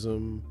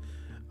 racism,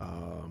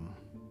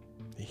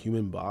 the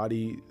human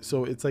body.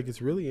 So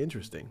it's really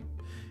interesting.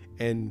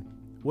 And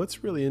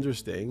what's really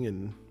interesting,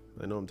 and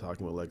I know I'm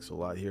talking about Lex a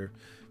lot here,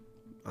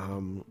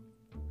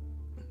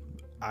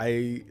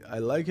 I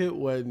like it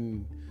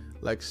when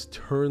Lex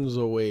turns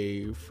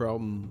away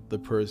from the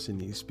person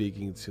he's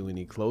speaking to, and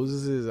he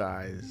closes his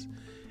eyes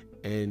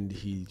and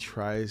he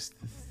tries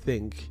to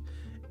think.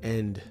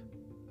 And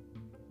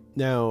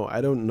now I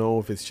don't know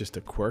if it's just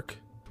a quirk,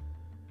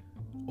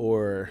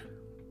 or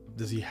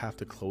does he have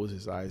to close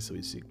his eyes so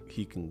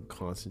he can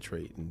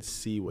concentrate and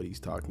see what he's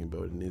talking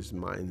about in his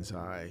mind's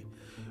eye,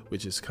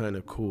 which is kind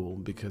of cool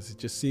because it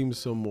just seems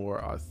so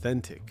more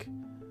authentic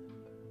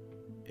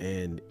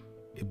and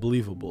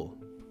believable,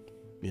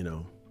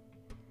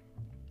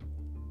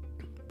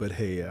 But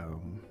hey,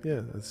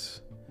 yeah,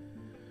 that's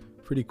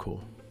pretty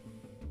cool.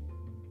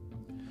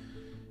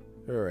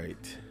 All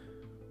right.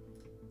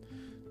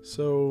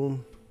 So,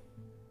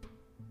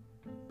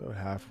 about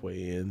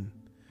halfway in,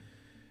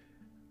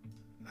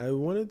 I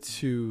wanted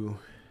to,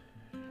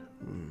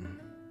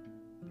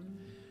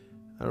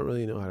 I don't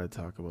really know how to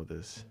talk about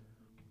this.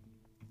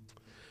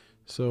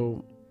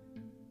 So,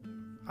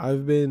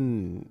 I've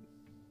been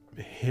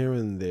here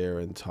and there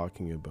and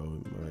talking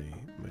about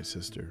my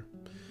sister,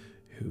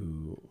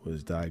 who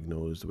was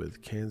diagnosed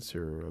with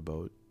cancer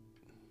about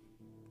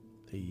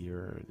maybe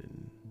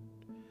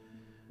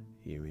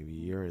a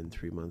year and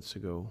 3 months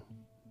ago.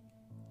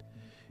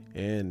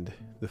 And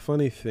the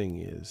funny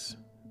thing is,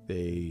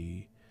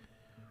 they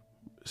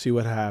see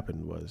what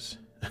happened was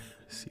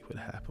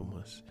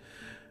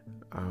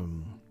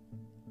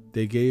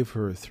they gave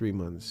her 3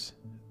 months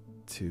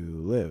to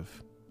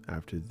live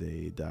after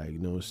they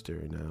diagnosed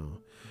her. Now,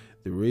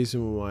 the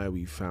reason why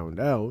we found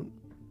out,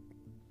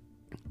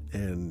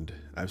 and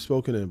I've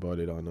spoken about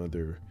it on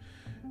other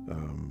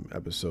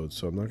episodes,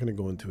 so I'm not going to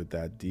go into it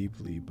that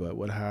deeply, but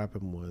what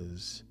happened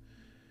was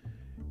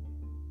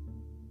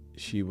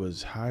she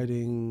was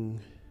hiding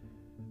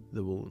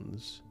the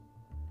wounds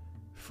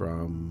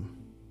from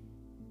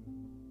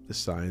the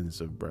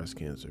signs of breast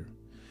cancer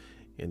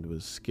and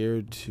was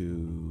scared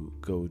to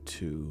go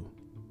to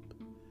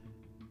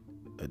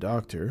a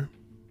doctor,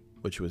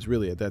 which was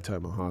really at that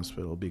time a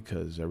hospital,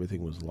 because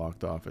everything was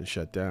locked off and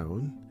shut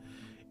down,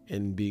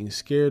 and being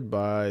scared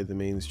by the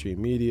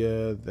mainstream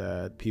media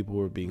that people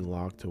were being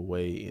locked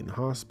away in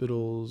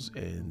hospitals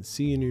and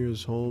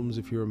seniors' homes,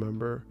 if you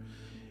remember.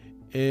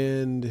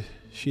 And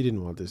she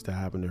didn't want this to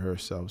happen to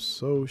herself,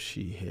 so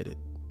she hid it.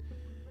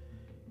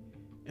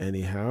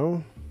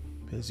 Anyhow,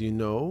 as you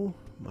know,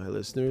 my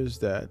listeners,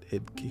 that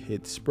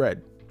it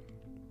spread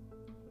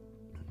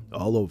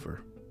all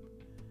over.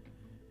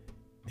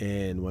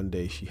 And one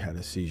day she had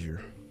a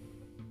seizure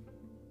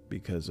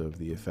because of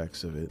the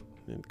effects of it.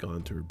 It had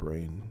gone to her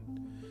brain.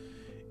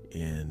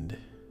 And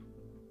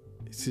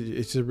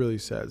it's a really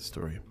sad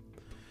story.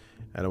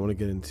 I don't want to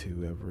get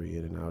into every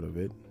in and out of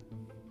it,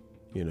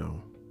 you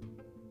know.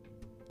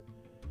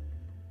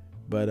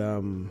 But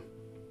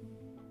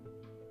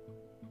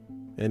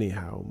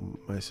anyhow,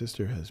 my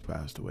sister has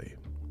passed away.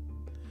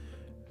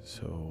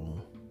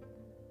 So,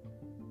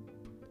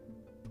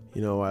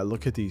 you know, I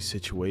look at these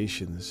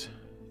situations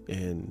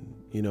and,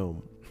 you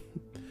know,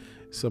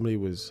 somebody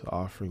was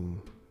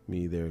offering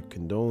me their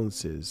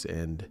condolences,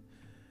 and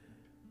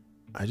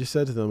I just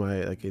said to them,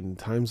 in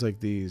times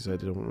like these, I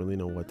don't really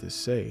know what to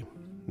say.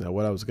 Now,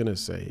 what I was going to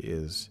say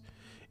is,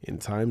 in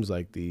times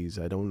like these,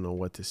 I don't know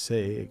what to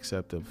say,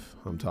 except if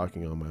I'm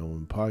talking on my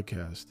own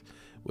podcast,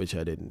 which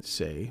I didn't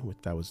say.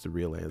 That was the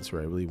real answer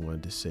I really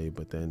wanted to say.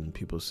 But then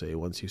people say,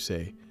 once you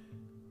say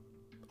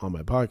on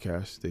my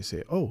podcast, they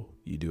say, oh,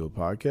 you do a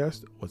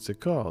podcast? What's it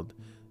called?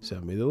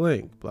 Send me the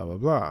link, blah, blah,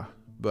 blah.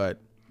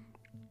 But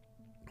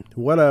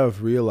what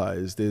I've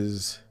realized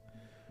is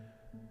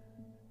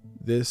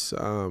this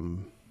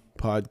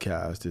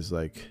podcast is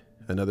like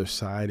another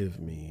side of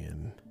me,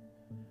 and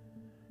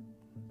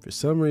for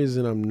some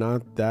reason I'm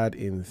not that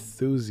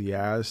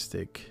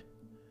enthusiastic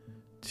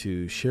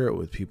to share it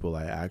with people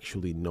I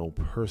actually know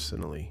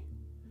personally.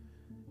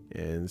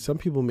 And some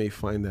people may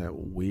find that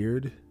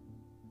weird,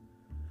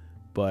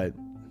 but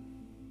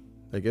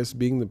I guess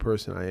being the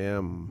person I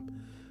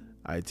am,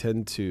 I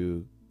tend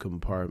to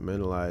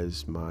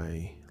compartmentalize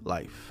my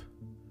life.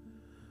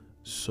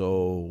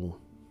 So,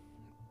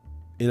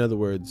 in other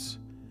words,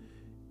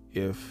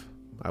 if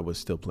I was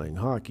still playing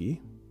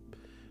hockey,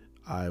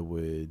 I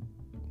would,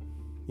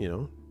 you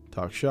know,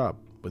 talk shop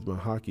with my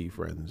hockey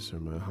friends or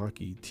my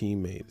hockey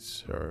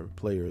teammates or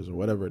players or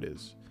whatever it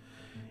is.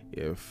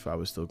 If I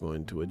was still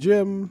going to a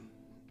gym,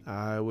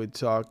 I would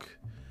talk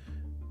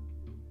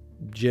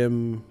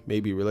gym,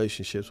 maybe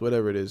relationships,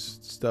 whatever it is,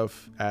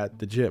 stuff at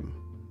the gym.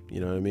 You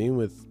know what I mean?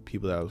 With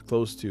people that I was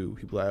close to,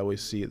 people I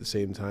always see at the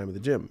same time at the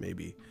gym,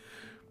 maybe.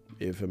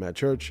 If I'm at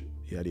church,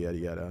 yada, yada,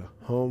 yada.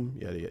 Home,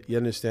 yada, yada. You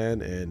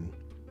understand? And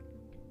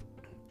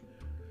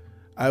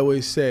I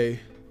always say,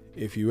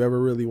 if you ever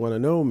really want to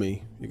know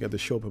me, you got to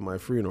show up at my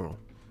funeral.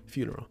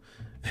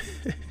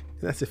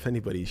 That's if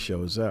anybody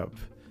shows up.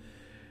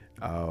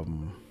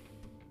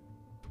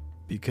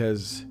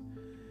 Because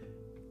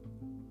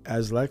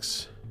as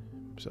Lex,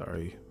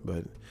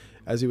 but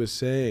as he was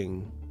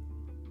saying,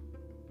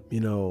 you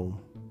know,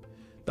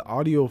 the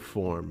audio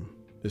form,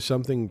 there's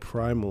something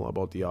primal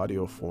about the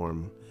audio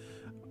form,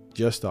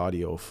 just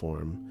audio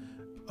form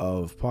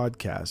of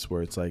podcasts,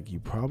 where it's like you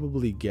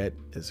probably get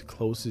as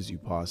close as you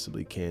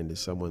possibly can to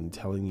someone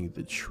telling you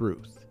the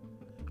truth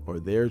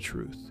or their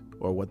truth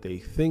or what they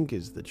think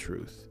is the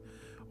truth,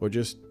 or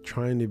just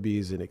trying to be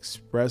as an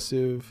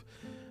expressive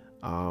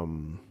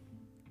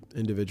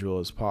individual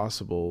as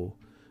possible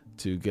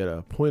to get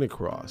a point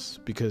across,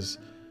 because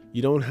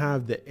you don't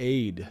have the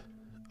aid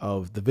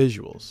of the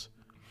visuals.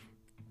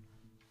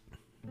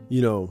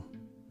 You know,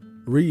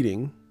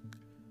 reading,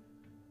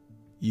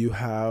 you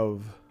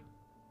have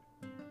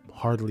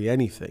hardly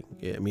anything.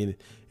 I mean,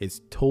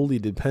 it's totally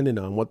dependent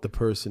on what the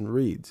person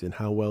reads and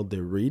how well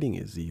their reading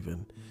is,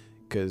 even,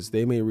 because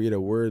they may read a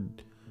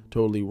word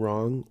totally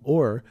wrong,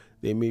 or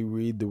they may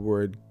read the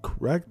word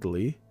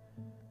correctly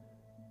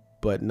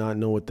but not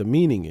know what the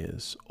meaning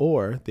is,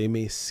 or they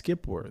may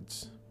skip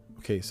words.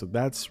 Okay, so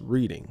that's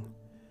reading.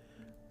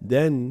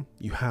 Then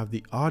you have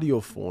the audio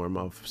form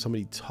of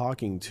somebody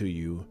talking to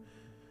you,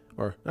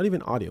 or not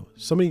even audio,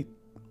 somebody,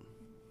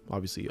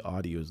 obviously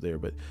audio is there,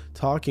 but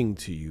talking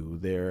to you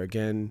there.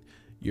 Again,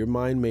 your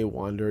mind may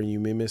wander and you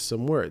may miss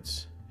some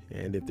words.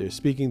 And if they're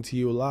speaking to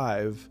you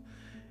live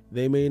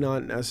They may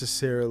not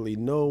necessarily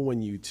know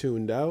when you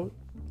tuned out,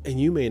 and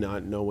you may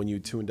not know when you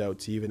tuned out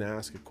to even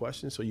ask a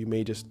question, so you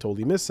may just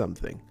totally miss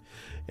something.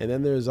 And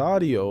then there's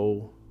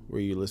audio where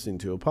you're listening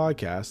to a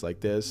podcast like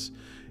this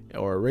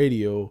or a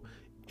radio,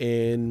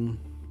 and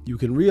you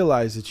can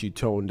realize that you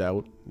tuned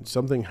out, and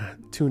something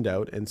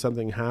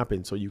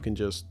happened, so you can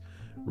just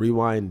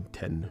rewind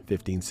 10,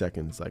 15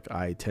 seconds like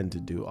I tend to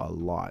do a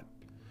lot.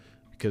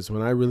 Because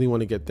when I really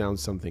want to get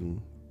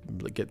something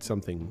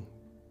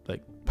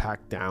like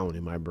packed down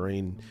in my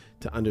brain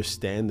to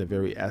understand the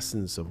very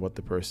essence of what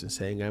the person's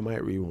saying, I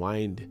might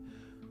rewind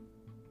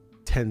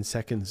 10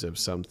 seconds of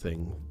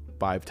something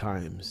 5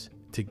 times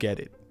to get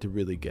it, to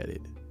really get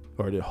it,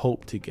 or to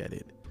hope to get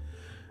it.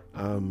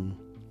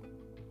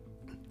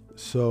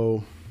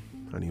 So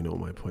I don't even know what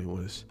my point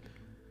was.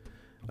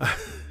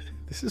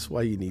 This is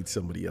why you need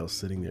somebody else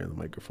sitting there on the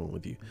microphone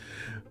with you.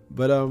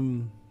 But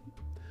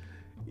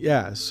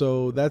yeah,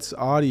 so that's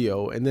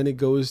audio, and then it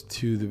goes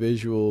to the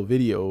visual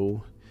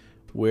video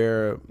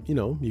where, you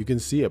know, you can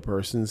see a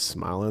person's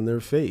smile on their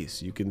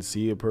face. You can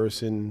see a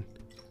person,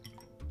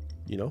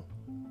 you know,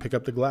 pick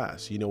up the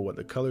glass. You know what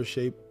the color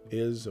shape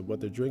is of what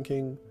they're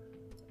drinking.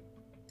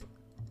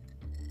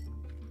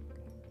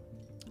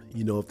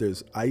 You know if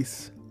there's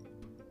ice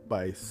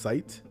by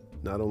sight.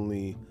 Not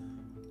only,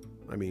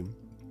 I mean,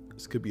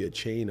 this could be a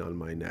chain on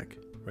my neck,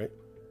 right?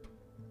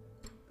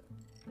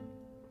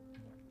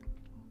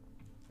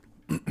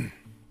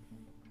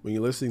 When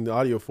you're listening to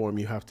audio form,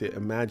 you have to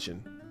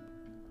imagine.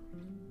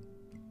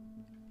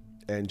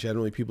 And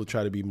generally people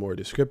try to be more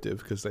descriptive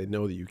because they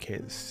know that you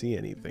can't see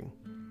anything.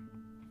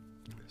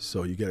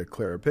 So you get a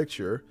clearer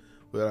picture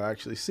without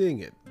actually seeing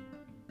it.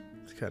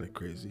 It's kind of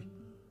crazy.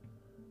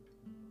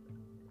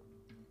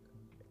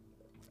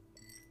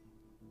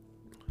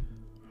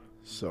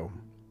 So,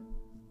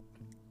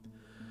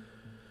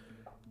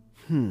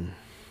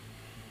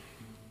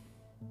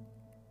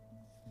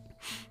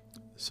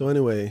 So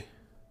anyway,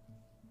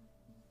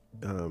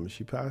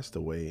 she passed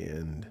away,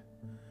 and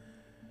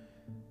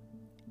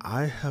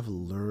I have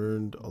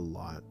learned a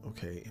lot.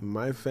 Okay, in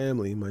my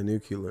family, my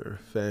nuclear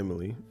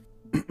family,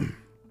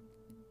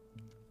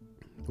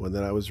 one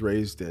that I was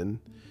raised in,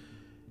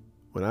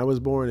 when I was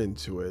born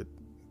into it,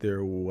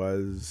 there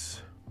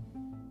was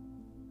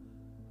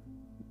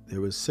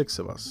 6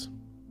 of us,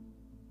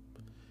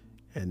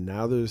 and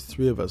now there's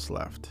 3 of us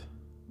left.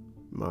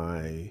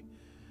 My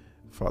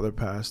father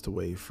passed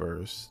away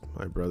first.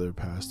 My brother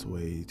passed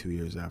away 2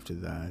 years after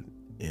that.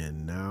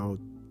 And now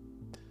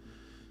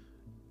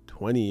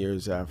 20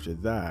 years after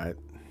that,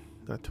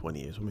 not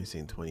 20 years, what am I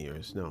saying 20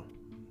 years? No,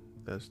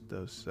 that's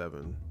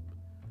 7.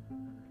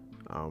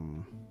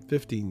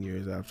 15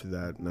 years after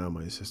that, now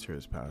my sister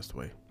has passed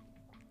away.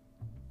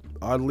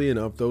 Oddly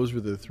enough, those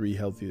were the 3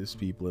 healthiest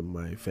people in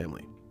my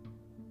family.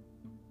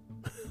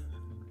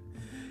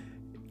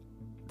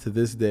 To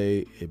this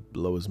day, it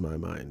blows my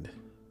mind.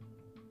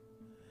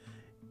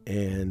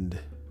 And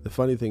the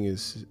funny thing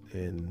is,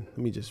 and let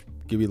me just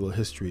give you a little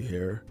history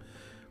here.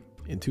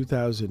 In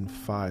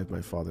 2005,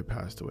 my father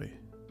passed away.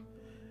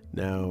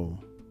 Now,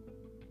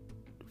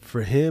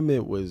 for him,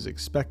 it was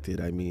expected.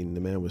 I mean,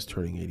 the man was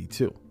turning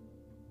 82,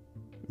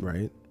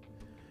 right?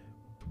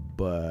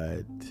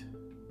 But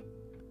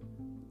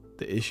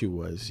the issue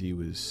was he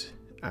was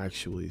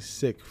actually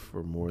sick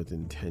for more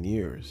than 10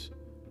 years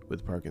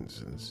with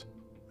Parkinson's,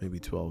 maybe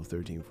 12,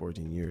 13,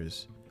 14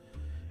 years,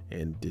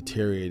 and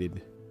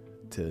deteriorated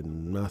to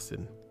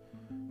nothing,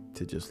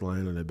 to just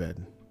lying on a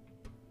bed,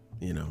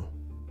 you know,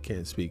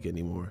 can't speak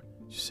anymore,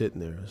 just sitting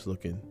there, just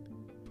looking.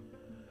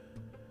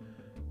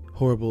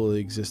 Horrible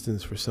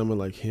existence for someone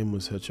like him.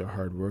 Was such a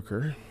hard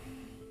worker,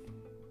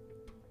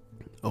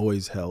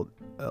 always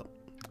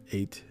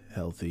ate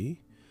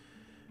healthy,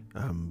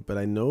 but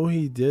I know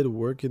he did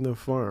work in the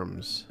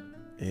farms,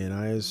 and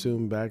I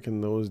assume back in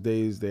those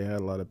days they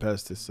had a lot of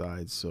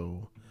pesticides,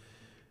 so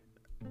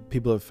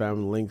people have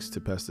found links to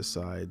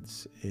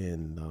pesticides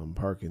in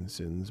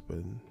Parkinson's,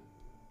 but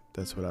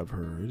that's what I've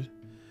heard.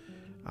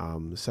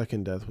 The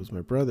second death was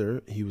my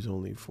brother. He was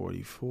only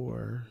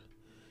 44.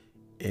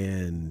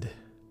 And,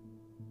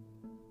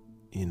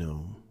 you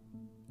know,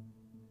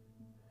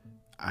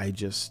 I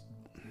just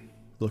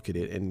look at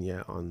it. And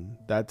yeah, on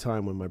that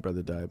time when my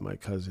brother died, my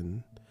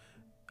cousin,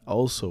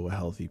 also a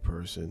healthy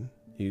person,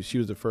 she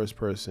was the first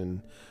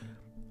person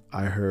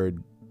I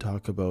heard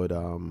talk about,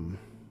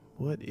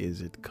 what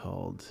is it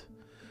called?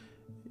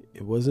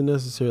 It wasn't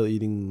necessarily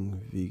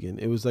eating vegan.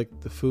 It was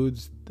like the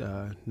foods,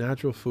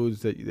 natural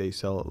foods that they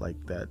sell at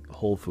like that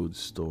Whole Foods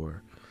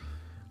store.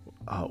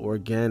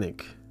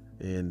 Organic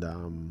and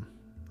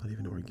not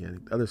even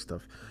organic, other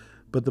stuff.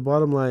 But the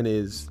bottom line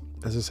is,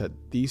 as I said,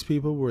 these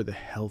people were the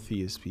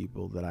healthiest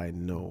people that I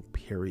know,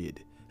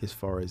 period. As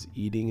far as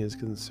eating is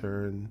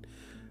concerned,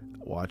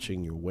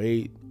 watching your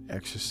weight,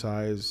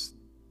 exercise,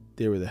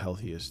 they were the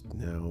healthiest.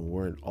 Now,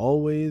 weren't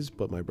always,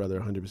 but my brother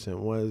 100%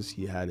 was.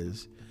 He had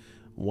his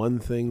one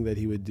thing that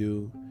he would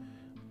do,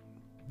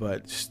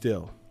 but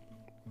still,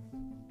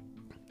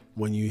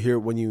 when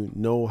you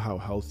know how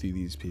healthy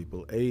these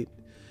people ate,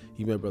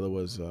 my brother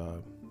was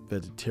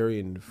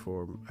vegetarian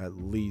for at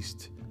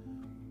least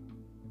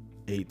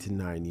 8 to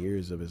 9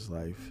 years of his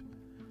life,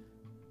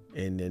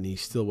 and then he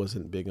still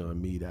wasn't big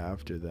on meat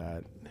after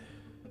that.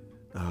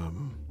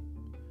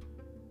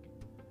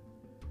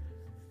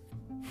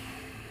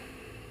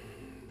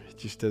 It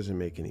just doesn't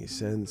make any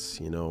sense,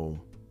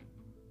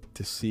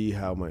 to see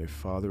how my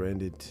father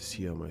ended, to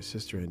see how my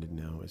sister ended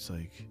now. It's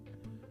like,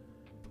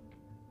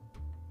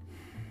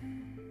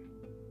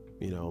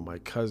 my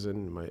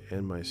cousin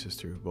and my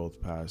sister both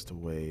passed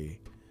away.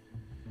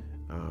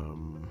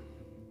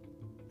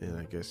 And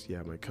I guess,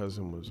 my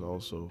cousin was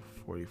also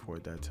 44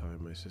 at that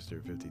time, my sister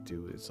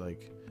 52. It's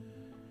like,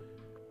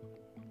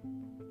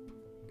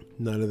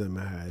 none of them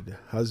had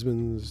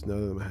husbands, none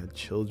of them had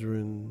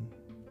children.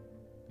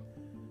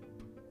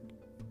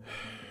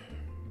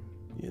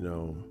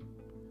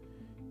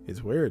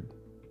 It's weird.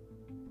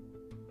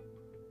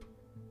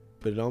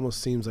 But it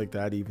almost seems like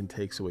that even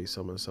takes away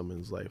some of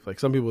someone's life. Like,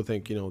 some people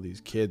think,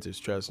 these kids are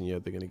stressing you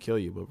out, they're going to kill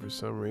you. But for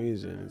some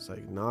reason, it's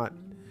like not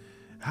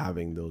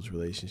having those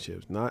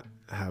relationships, not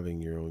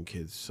having your own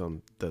kids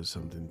does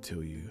something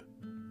to you.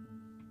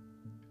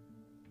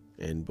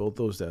 And both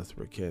those deaths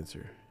were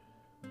cancer.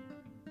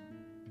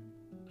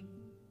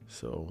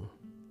 So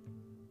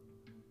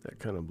that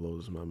kind of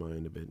blows my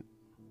mind a bit.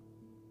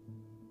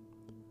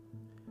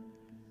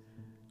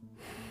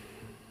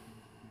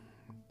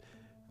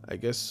 I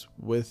guess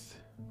with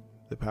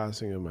the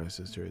passing of my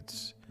sister,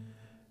 it's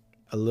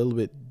a little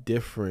bit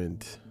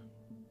different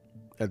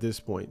at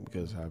this point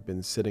because I've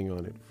been sitting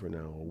on it for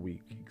now a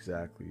week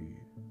exactly.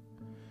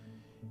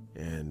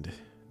 And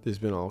there's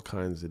been all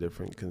kinds of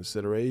different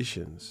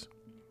considerations.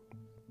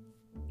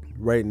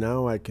 Right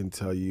now, I can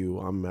tell you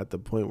I'm at the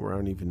point where I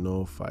don't even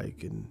know if I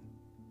can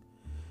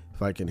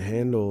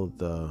handle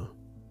the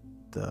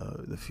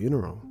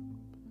funeral.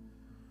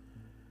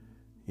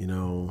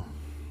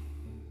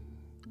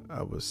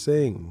 I was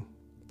saying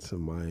to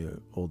my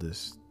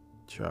oldest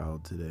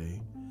child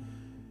today,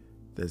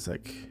 that's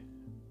like,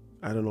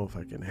 I don't know if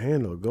I can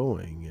handle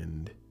going,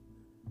 and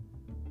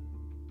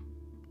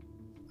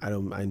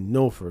I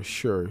know for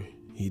sure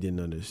he didn't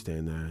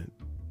understand that,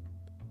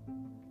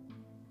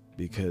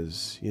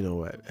 because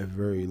at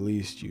very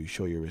least you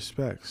show your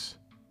respects.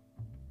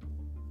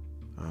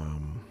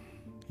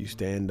 You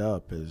stand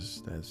up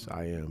as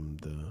I am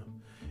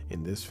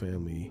in this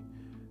family,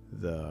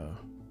 the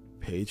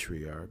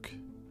patriarch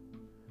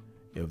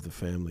of the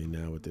family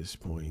now at this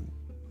point.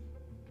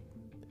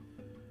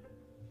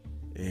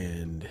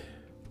 And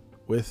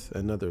with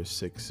another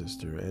sick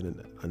sister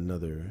and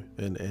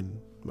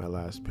and my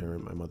last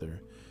parent, my mother,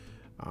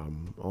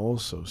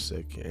 also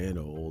sick and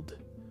old,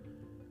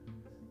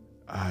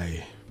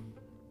 I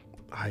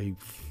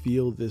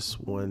feel this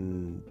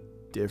one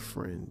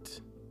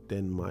different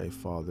than my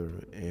father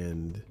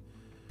and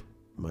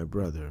my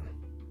brother.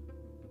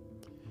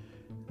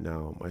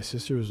 Now, my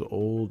sister is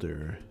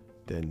older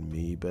than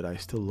me, but I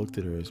still looked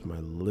at her as my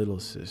little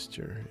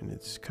sister, and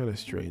it's kind of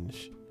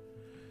strange.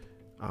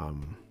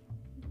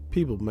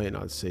 People might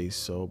not say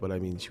so, but I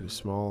mean, she was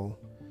small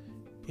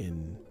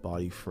in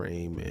body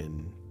frame,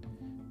 and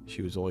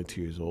she was only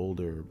 2 years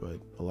older, but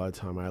a lot of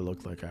time I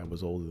looked like I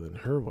was older than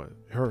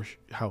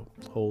how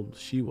old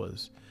she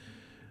was.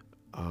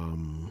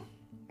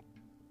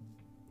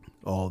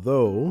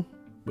 Although,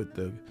 with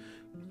the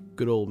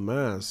good old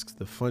masks,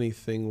 the funny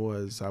thing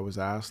was I was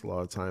asked a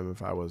lot of time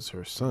if I was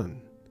her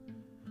son.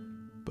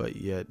 But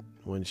yet,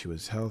 when she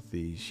was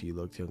healthy, she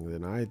looked younger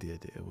than I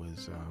did. It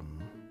was,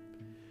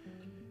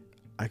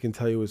 I can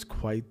tell you, it was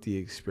quite the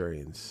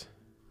experience.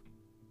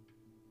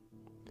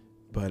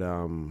 But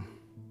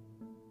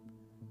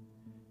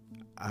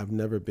I've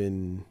never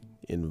been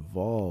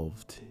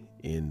involved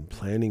in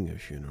planning a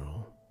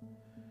funeral.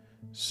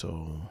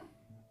 So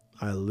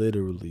I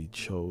literally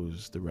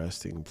chose the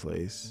resting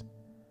place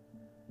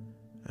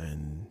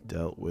and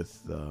dealt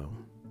with the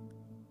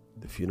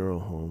funeral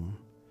home.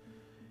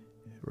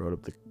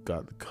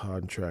 Got the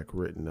contract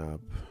written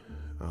up,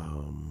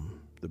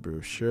 the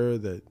brochure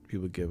that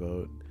people give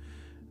out.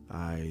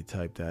 I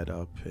typed that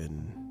up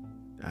and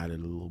added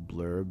a little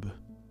blurb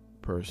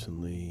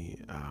personally.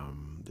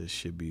 There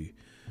should be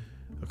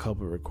a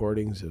couple of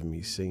recordings of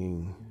me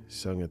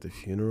sung at the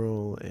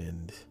funeral,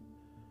 and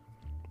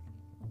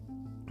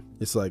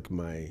it's like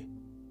my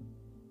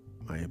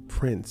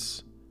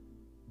prints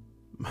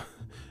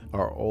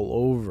are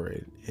all over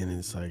it, and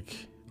it's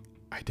like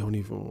I don't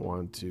even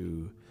want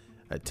to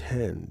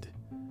attend.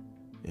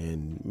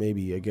 And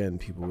maybe again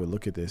people would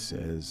look at this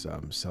as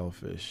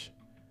selfish,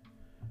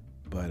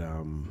 but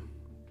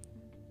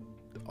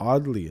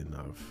oddly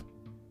enough,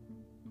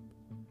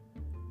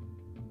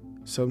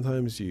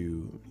 sometimes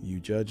you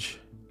judge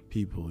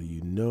people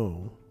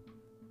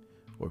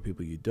or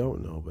people you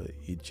don't know, but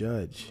you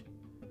judge,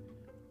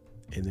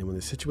 and then when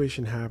the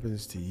situation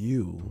happens to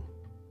you,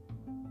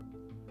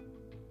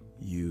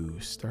 you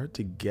start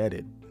to get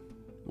it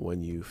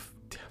when you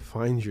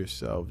find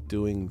yourself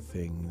doing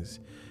things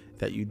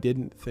that you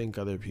didn't think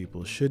other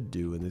people should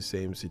do in the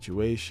same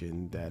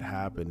situation that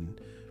happened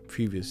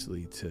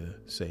previously to,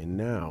 say,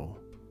 now.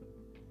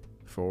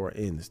 for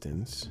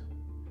instance,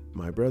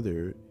 my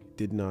brother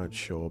did not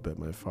show up at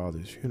my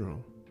father's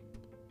funeral.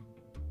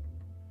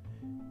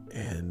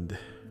 And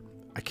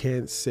I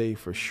can't say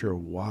for sure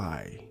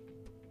why,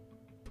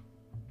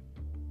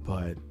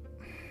 but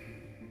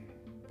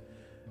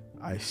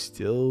I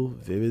still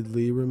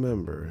vividly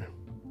remember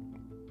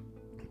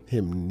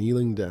him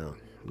kneeling down.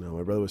 Now,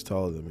 my brother was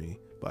taller than me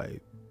by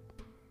at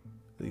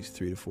least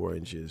 3 to 4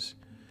 inches,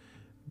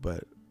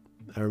 but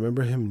I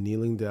remember him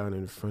kneeling down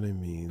in front of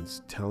me and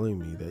telling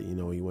me that,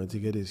 he went to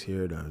get his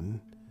hair done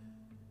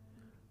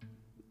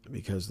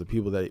because the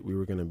people that we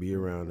were going to be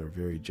around are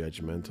very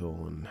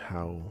judgmental on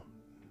how,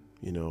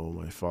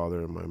 my father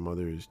and my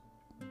mother's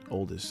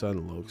oldest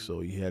son looked, so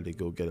he had to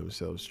go get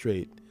himself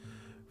straight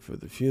for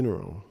the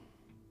funeral.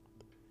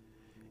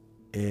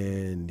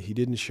 And he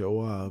didn't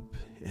show up,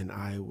 and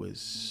I was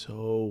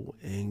so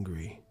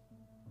angry.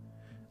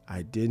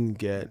 I didn't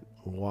get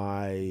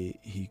why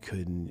he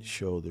couldn't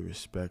show the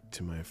respect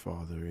to my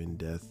father in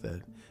death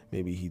that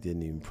maybe he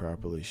didn't even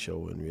properly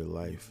show in real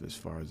life as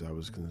far as I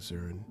was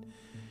concerned.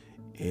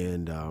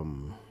 And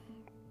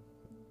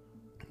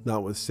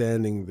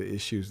notwithstanding the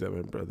issues that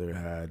my brother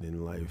had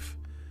in life,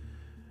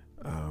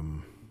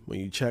 when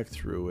you check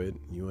through it,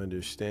 you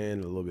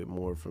understand a little bit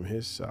more from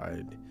his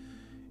side.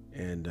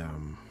 And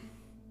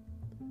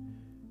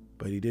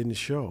but he didn't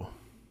show.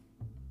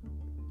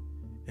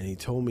 And he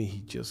told me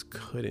he just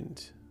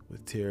couldn't,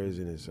 with tears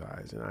in his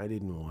eyes, and I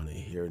didn't want to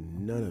hear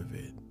none of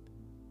it.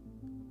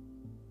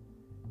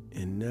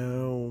 And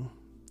now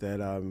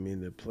that I'm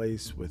in a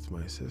place with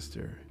my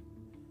sister,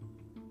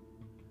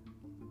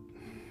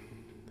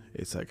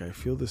 it's like I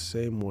feel the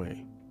same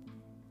way.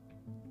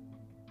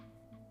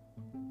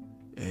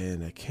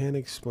 And I can't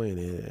explain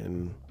it,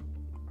 and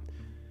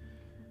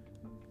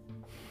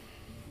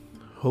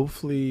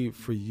hopefully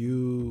for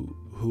you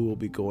who will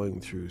be going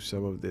through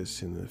some of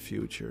this in the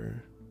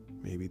future,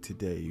 maybe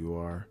today you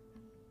are,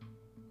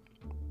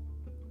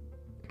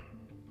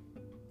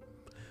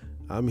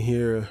 I'm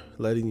here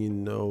letting you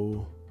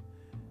know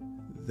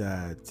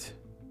that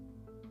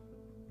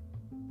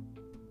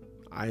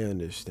I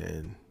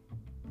understand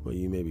what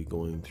you may be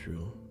going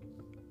through.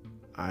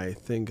 I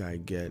think I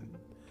get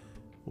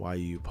why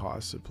you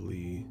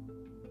possibly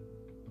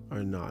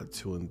are not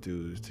too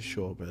enthused to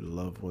show up at a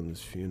loved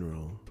one's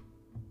funeral,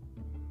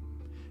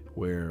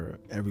 where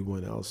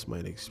everyone else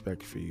might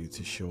expect for you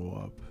to show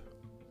up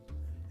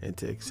and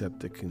to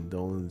accept the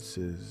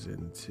condolences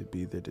and to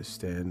be there to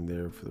stand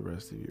there for the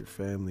rest of your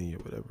family or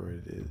whatever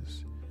it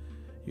is,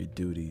 your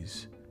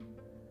duties.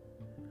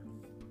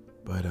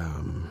 But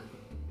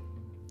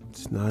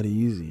it's not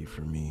easy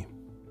for me,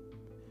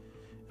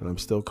 and I'm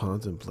still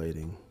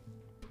contemplating.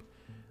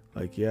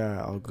 Like,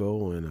 yeah, I'll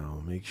go and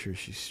I'll make sure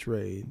she's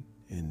straight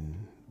and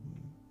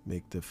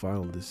make the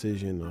final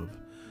decision of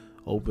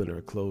open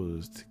or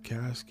closed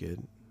casket.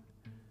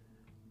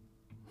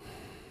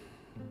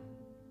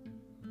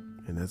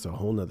 And that's a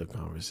whole nother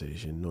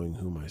conversation, knowing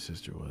who my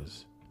sister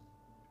was.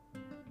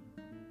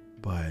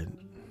 But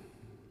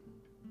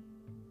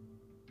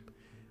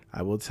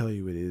I will tell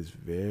you, it is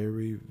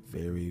very,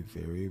 very,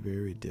 very,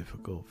 very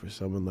difficult for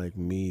someone like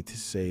me to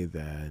say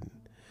that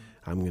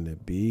I'm going to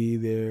be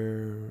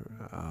there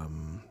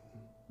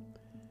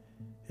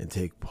and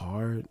take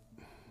part.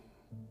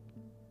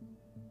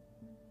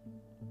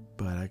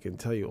 But I can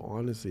tell you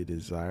honestly,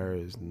 desire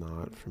is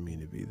not for me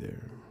to be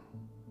there.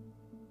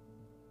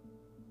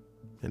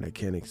 And I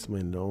can't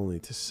explain it only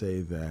to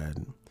say that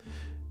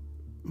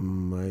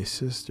my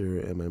sister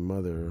and my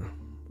mother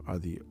are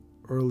the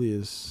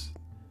earliest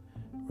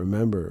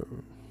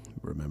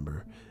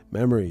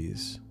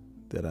memories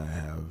that I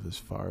have as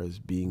far as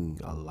being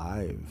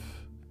alive,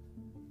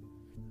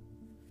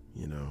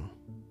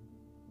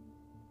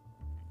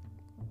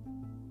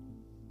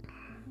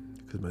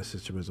 because my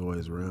sister was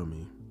always around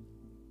me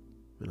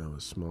when I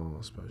was small,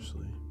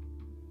 especially.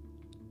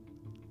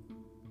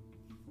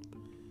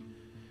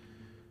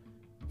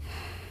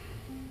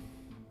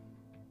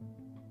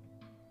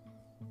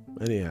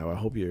 Anyhow, I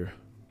hope you're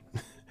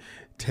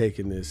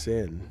taking this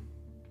in.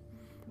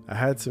 I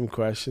had some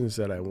questions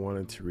that I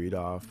wanted to read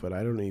off, but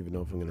I don't even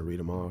know if I'm going to read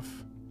them off.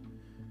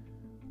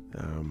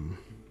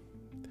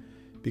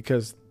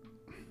 Because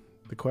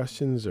the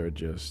questions are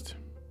just,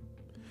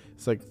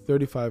 it's like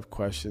 35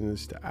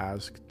 questions to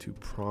ask to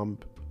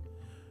prompt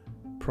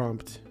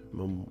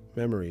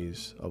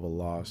memories of a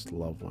lost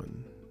loved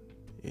one.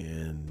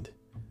 And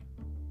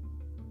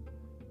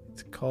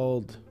it's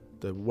called,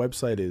 the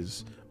website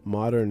is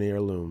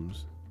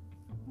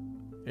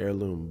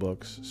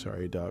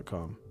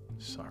modernheirloombooks.com.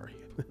 Sorry.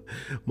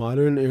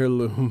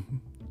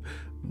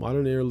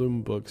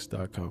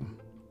 modernheirloombooks.com.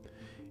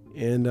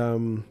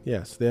 And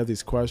yes, they have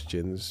these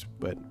questions,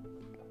 but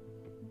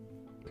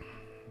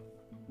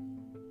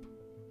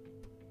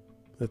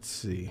let's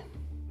see.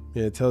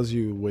 Yeah, it tells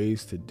you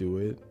ways to do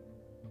it.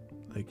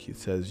 Like it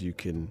says you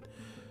can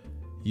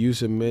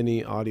use a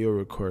mini audio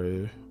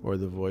recorder or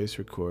the voice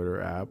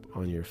recorder app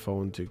on your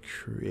phone to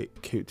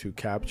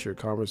capture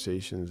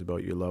conversations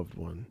about your loved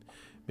one.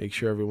 Make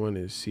sure everyone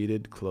is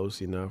seated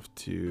close enough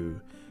to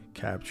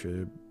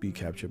be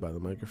captured by the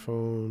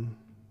microphone.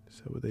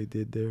 Is that what they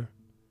did there?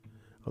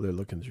 Oh, they're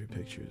looking through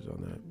pictures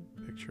on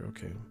that picture.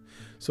 Okay.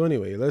 So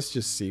anyway, let's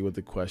just see what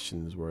the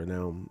questions were.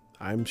 Now,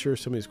 I'm sure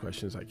some of these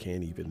questions I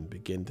can't even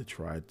begin to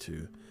try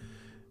to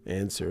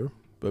answer,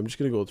 but I'm just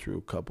going to go through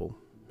a couple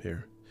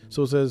here.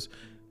 So it says,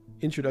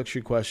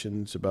 introductory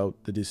questions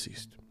about the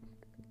deceased.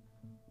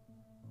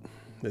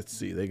 Let's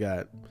see. They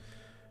got,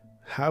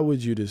 how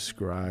would you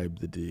describe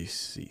the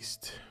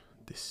deceased?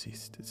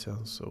 Deceased. It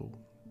sounds so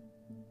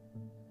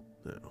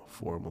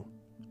formal,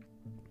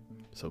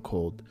 so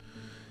cold.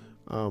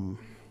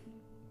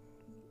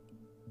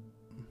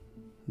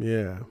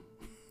 Yeah.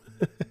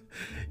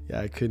 Yeah,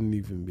 I couldn't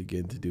even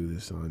begin to do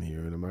this on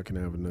here, and I'm not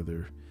gonna have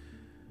another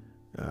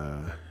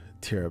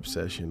tear up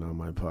session on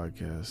my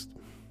podcast.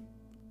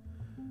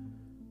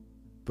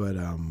 But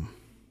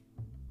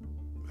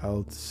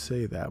I'll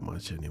say that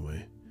much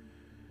anyway.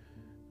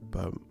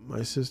 But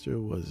my sister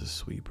was a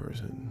sweet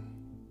person.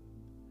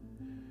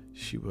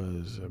 She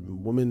was a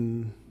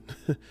woman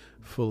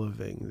full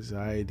of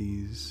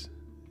anxieties,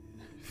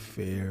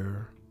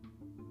 fair,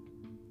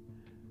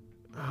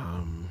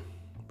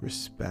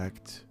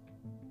 respect,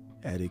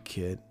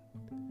 etiquette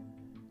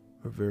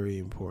are very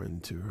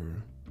important to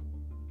her.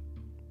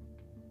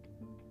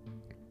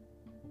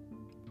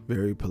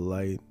 Very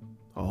polite,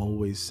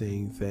 always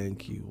saying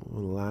thank you.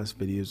 One of the last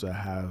videos I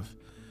have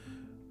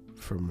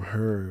from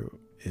her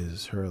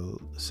is her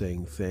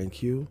saying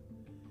thank you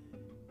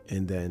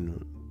and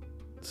then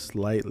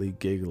slightly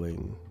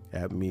giggling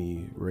at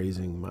me,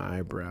 raising my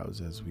eyebrows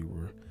as we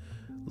were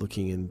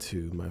looking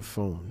into my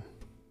phone.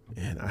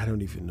 And I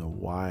don't even know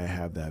why I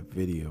have that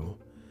video,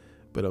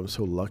 but I'm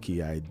so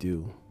lucky I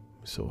do.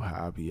 So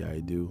happy I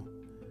do.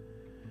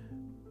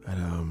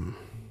 And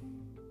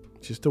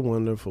just a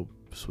wonderful,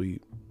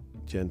 sweet,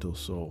 gentle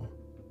soul.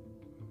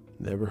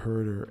 Never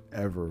heard her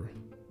ever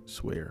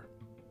swear,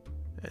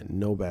 and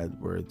no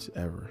bad words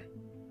ever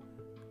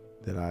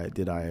that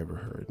I ever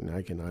heard. And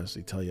I can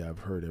honestly tell you I've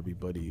heard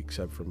everybody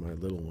except for my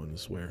little one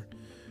swear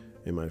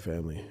in my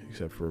family,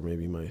 except for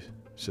maybe my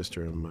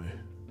sister and my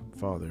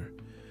father.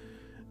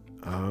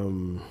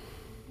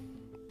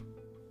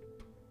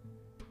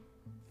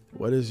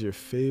 What is your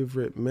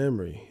favorite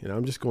memory? And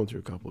I'm just going through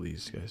a couple of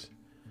these, guys.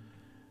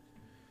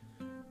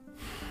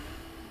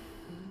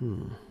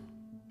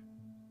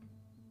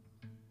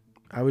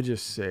 I would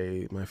just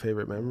say my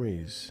favorite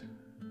memories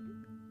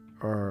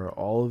are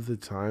all of the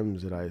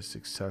times that I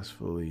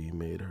successfully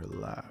made her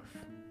laugh.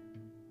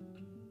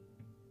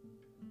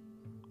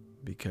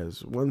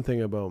 Because one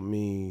thing about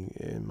me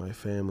and my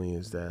family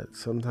is that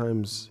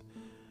sometimes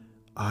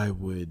I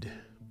would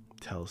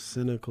tell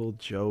cynical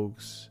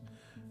jokes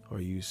or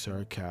use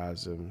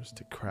sarcasms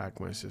to crack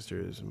my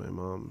sisters and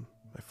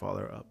my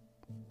father up.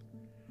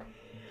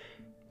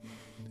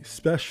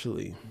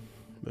 Especially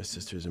my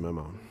sisters and my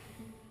mom.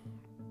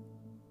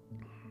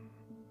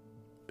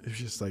 It was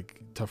just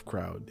like a tough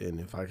crowd, and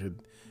if I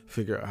could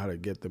figure out how to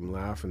get them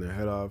laughing their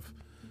head off,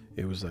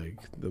 it was like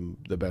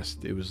the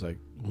best. It was like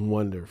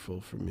wonderful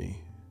for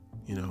me.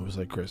 You know, it was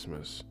like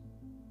Christmas.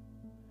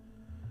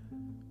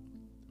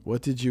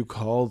 What did you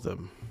call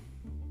them?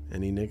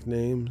 Any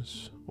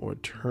nicknames or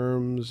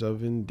terms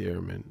of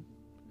endearment?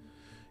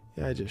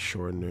 Yeah, I just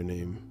shortened their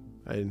name.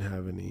 I didn't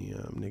have any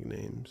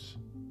nicknames.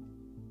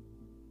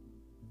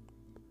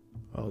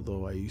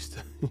 Although I used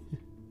to...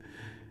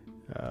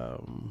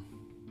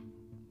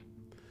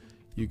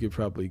 you could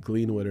probably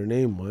glean what her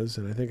name was,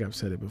 and I think I've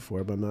said it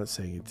before, but I'm not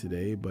saying it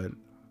today, but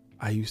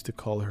I used to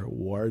call her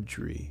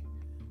Wardry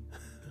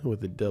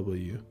with a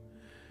W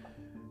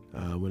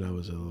when I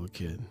was a little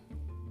kid.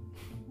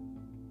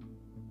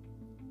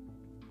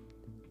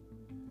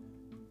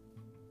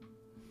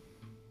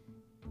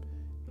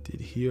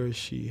 Did he or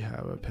she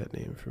have a pet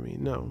name for me?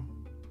 No.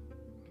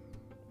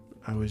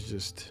 I was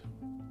just...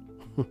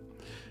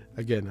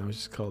 Again, I was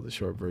just called the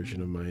short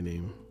version of my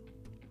name.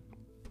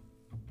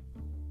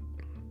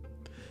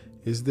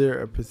 Is there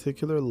a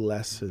particular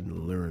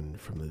lesson learned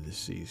from the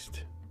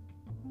deceased?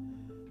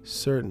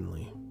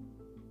 Certainly.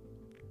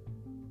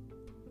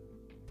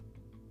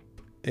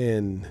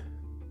 And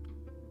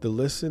the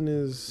lesson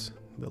is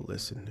for the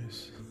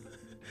listeners.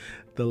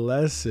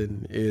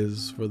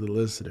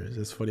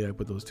 It's funny I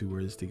put those two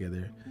words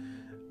together.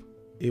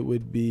 It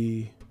would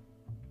be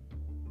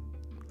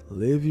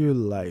live your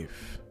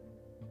life,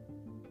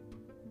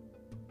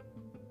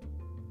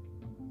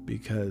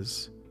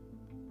 because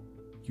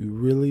you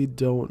really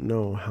don't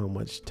know how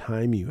much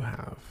time you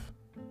have,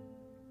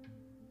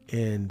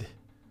 and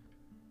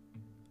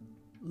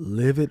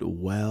live it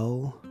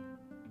well.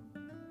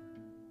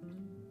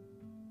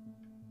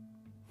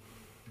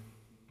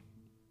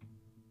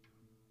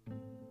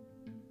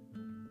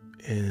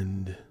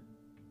 And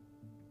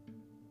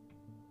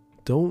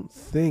don't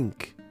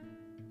think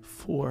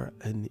for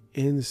an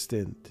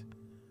instant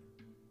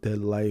that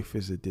life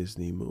is a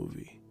Disney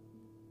movie.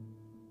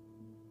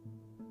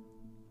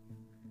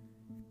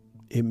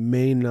 It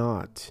may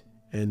not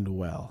end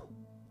well.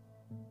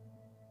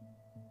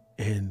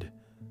 And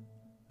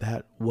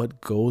that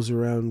what goes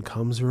around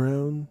comes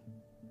around,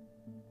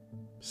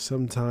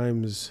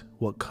 sometimes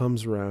what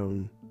comes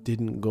around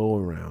didn't go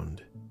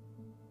around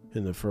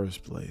in the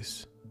first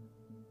place.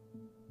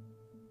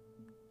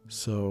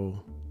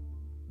 So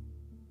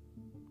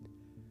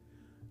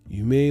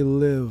you may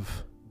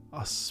live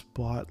a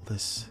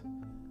spotless,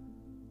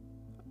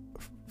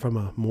 from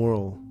a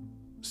moral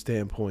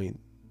standpoint,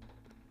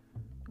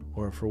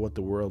 or for what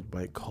the world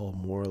might call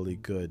morally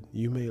good,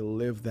 you may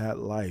live that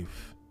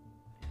life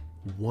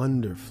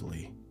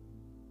wonderfully,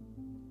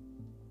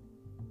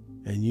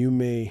 and you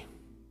may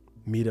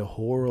meet a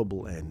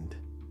horrible end,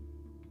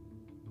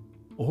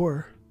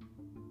 or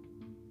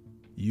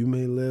you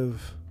may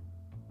live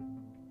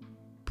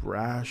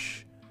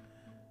brash,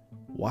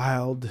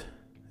 wild,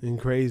 and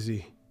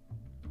crazy,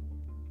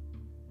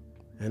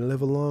 and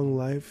live a long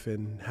life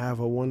and have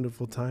a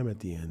wonderful time at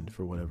the end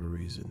for whatever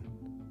reason.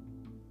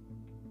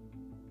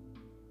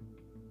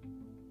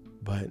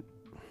 But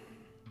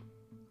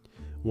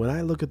when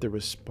I look at the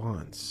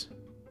response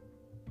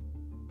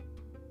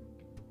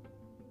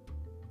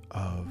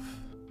of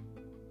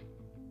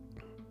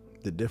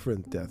the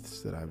different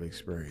deaths that I've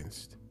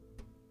experienced,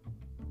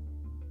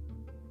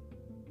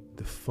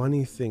 the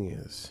funny thing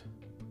is,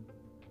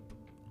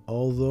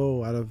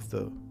 although out of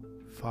the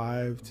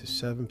 5 to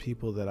 7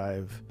 people that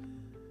I've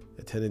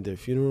attended their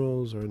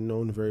funerals or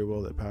known very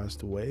well that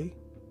passed away,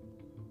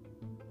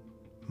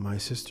 my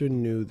sister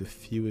knew the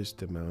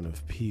fewest amount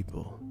of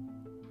people.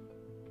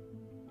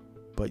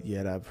 But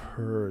yet I've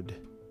heard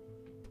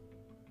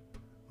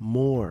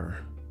more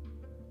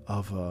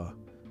of a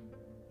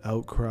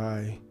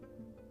outcry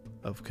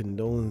of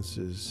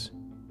condolences,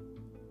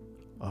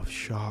 of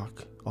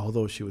shock,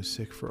 although she was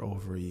sick for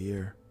over a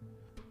year,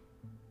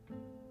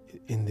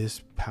 in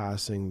this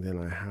passing than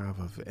I have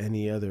of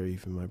any other,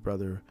 even my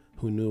brother,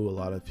 who knew a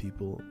lot of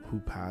people who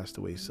passed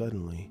away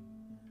suddenly,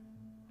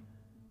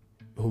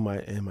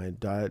 my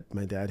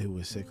dad who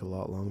was sick a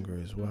lot longer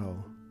as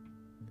well.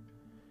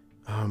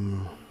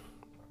 I'm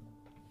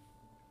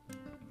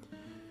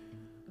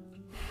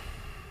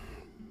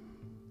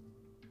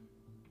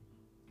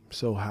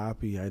so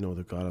happy I know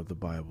the God of the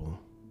Bible.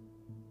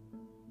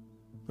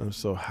 I'm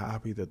so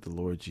happy that the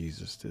Lord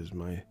Jesus is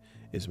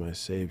my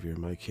Savior,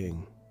 my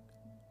King.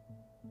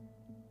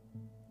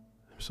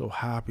 I'm so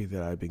happy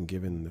that I've been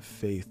given the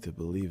faith to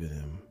believe in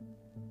Him.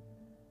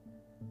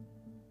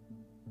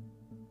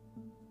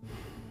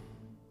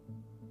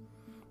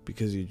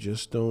 Because you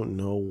just don't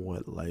know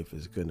what life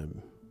is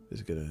gonna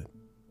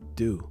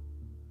do.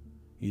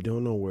 You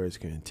don't know where it's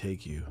gonna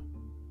take you.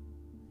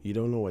 You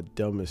don't know what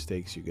dumb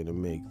mistakes you're gonna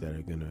make that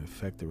are gonna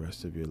affect the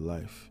rest of your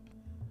life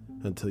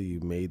until you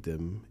made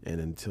them and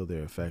until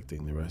they're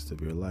affecting the rest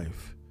of your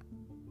life.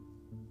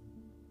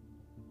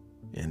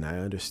 And I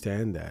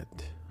understand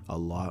that a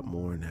lot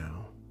more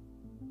now.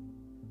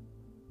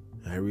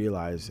 I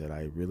realize that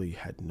I really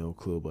had no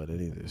clue about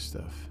any of this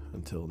stuff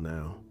until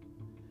now.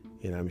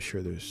 And I'm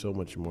sure there's so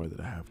much more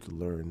that I have to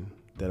learn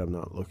that I'm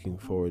not looking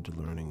forward to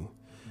learning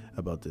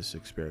about this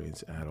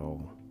experience at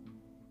all.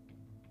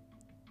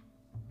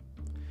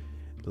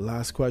 The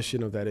last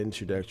question of that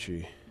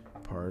introductory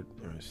part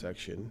or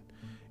section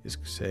is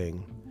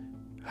saying,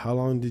 how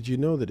long did you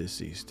know the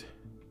deceased?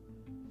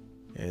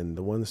 And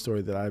the one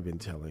story that I've been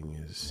telling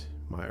is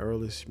my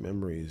earliest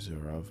memories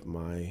are of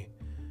my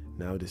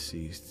now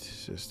deceased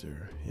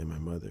sister and my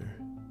mother.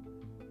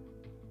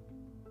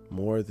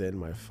 More than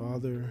my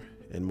father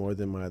and more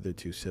than my other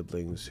 2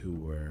 siblings who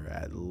were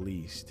at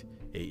least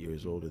 8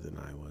 years older than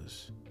I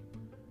was.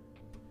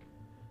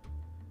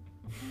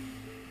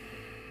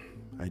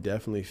 I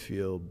definitely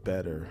feel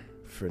better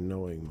for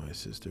knowing my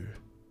sister.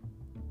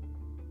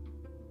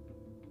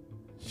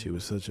 She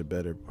was such a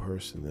better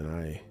person than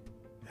I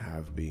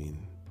have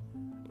been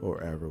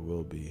or ever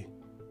will be.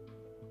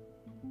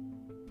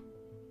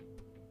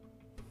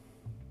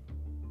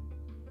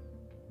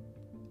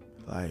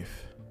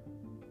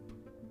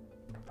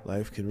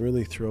 Life can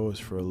really throw us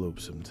for a loop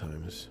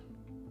sometimes.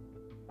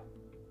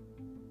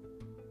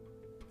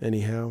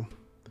 Anyhow,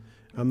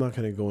 I'm not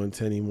going to go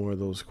into any more of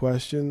those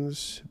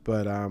questions,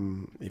 but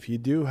if you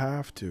do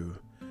have to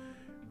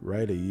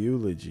write a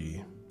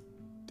eulogy,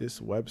 this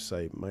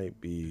website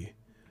might be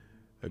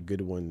a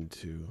good one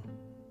to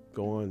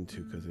go on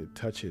to because it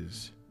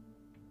touches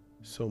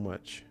so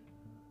much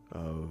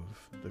of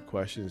the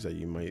questions that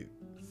you might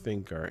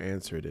think are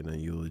answered in a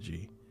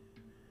eulogy.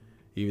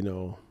 Even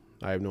though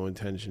I have no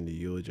intention to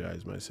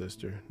eulogize my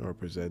sister nor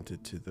present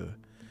it to the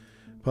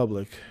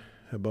public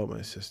about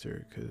my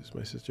sister, because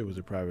my sister was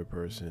a private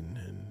person,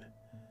 and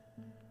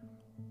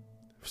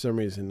for some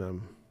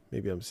reason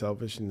maybe I'm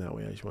selfish in that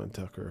way. I just want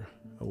to tuck her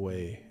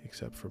away,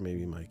 except for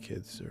maybe my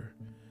kids or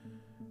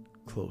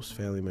close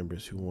family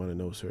members who want to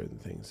know certain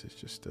things. It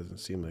just doesn't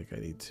seem like I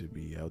need to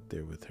be out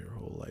there with her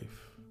whole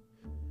life.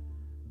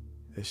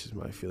 That's just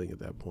my feeling at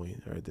that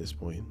point, or at this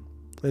point.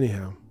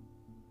 Anyhow,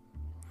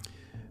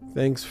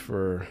 thanks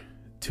for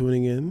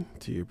tuning in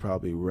to You're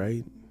Probably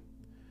Right.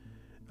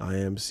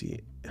 I'm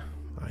MCM,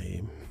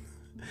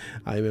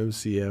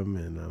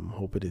 and I'm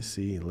hoping to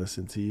see and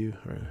listen to you,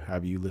 or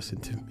have you listen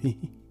to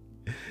me.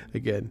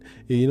 Again,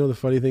 you know, the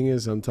funny thing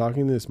is I'm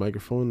talking to this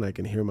microphone and I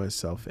can hear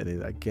myself, and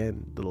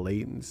the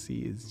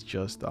latency is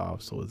just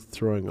off, so it's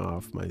throwing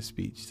off my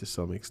speech to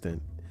some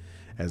extent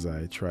as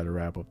I try to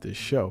wrap up this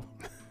show.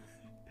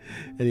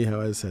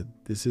 Anyhow, as I said,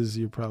 this is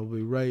You're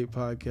Probably Right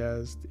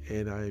podcast,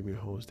 and I am your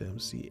host,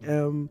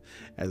 MCM.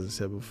 As I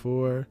said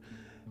before,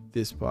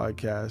 this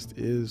podcast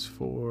is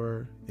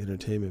for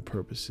entertainment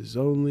purposes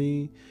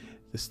only.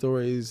 The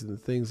stories and the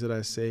things that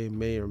I say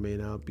may or may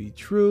not be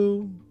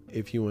true.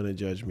 If you want to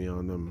judge me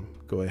on them,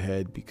 go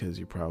ahead, because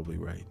you're probably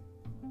right.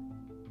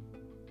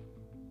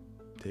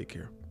 Take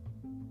care.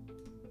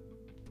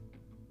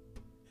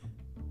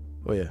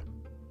 Oh yeah.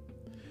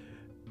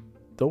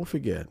 Don't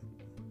forget,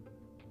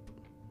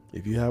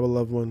 if you have a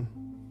loved one,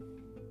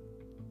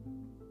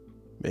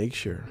 make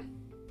sure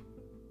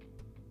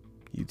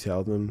you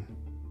tell them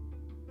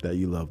that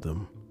you love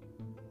them,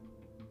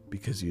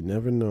 because you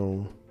never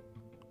know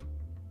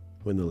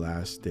when the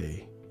last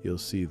day you'll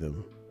see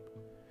them,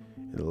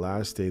 and the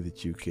last day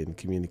that you can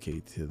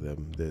communicate to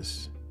them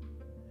this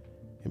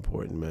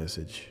important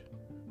message,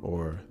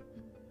 or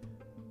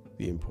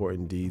the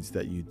important deeds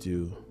that you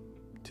do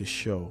to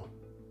show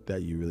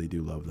that you really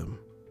do love them,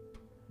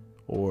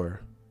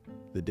 or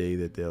the day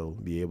that they'll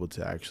be able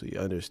to actually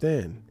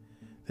understand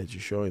that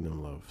you're showing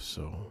them love.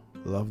 So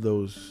love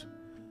those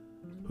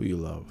who you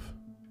love,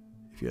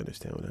 if you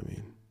understand what I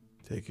mean.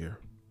 Take care.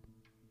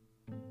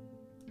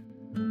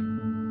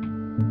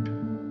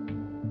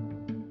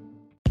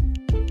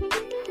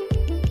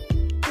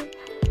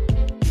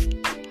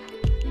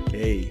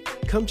 Hey,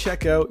 come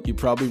check out You're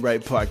Probably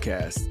Right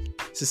podcast.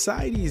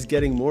 Society is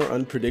getting more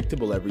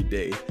unpredictable every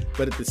day,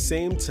 but at the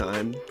same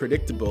time,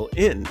 predictable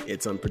in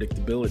its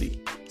unpredictability.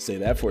 Say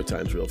that 4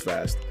 times real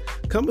fast.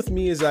 Come with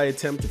me as I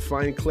attempt to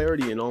find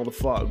clarity in all the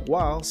fog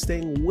while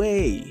staying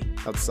way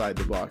outside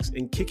the box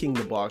and kicking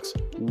the box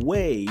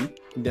way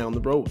down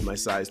the road with my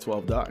size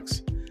 12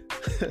 docs.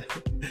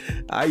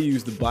 I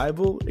use the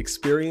Bible,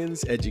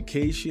 experience,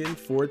 education,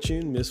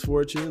 fortune,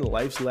 misfortune,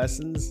 life's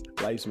lessons,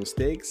 life's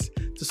mistakes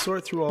to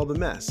sort through all the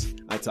mess.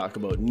 I talk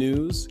about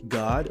news,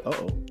 God,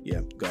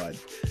 God,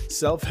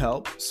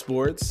 self-help,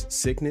 sports,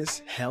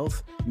 sickness,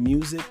 health,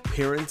 music,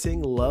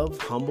 parenting, love,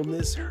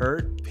 humbleness,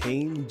 hurt,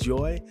 pain,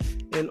 joy,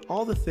 and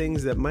all the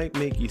things that might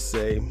make you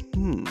say,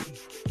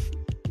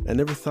 I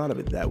never thought of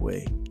it that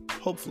way.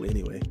 Hopefully,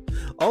 anyway.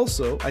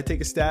 Also, I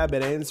take a stab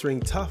at answering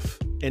tough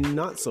and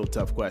not so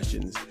tough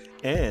questions,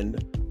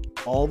 and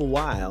all the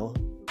while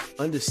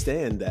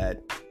understand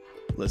that,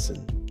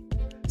 listen,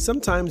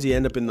 sometimes you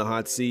end up in the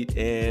hot seat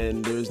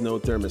and there's no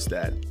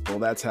thermostat. Well,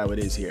 that's how it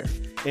is here.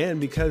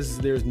 And because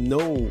there's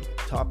no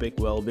topic,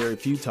 very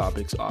few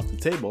topics off the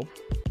table,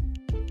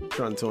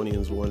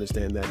 Torontonians will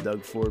understand that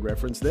Doug Ford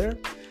reference there.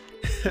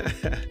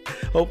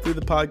 Hopefully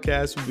the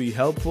podcast will be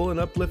helpful and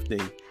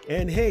uplifting.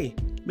 And hey,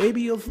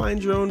 maybe you'll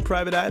find your own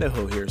private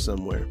Idaho here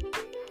somewhere.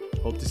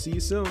 Hope to see you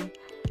soon.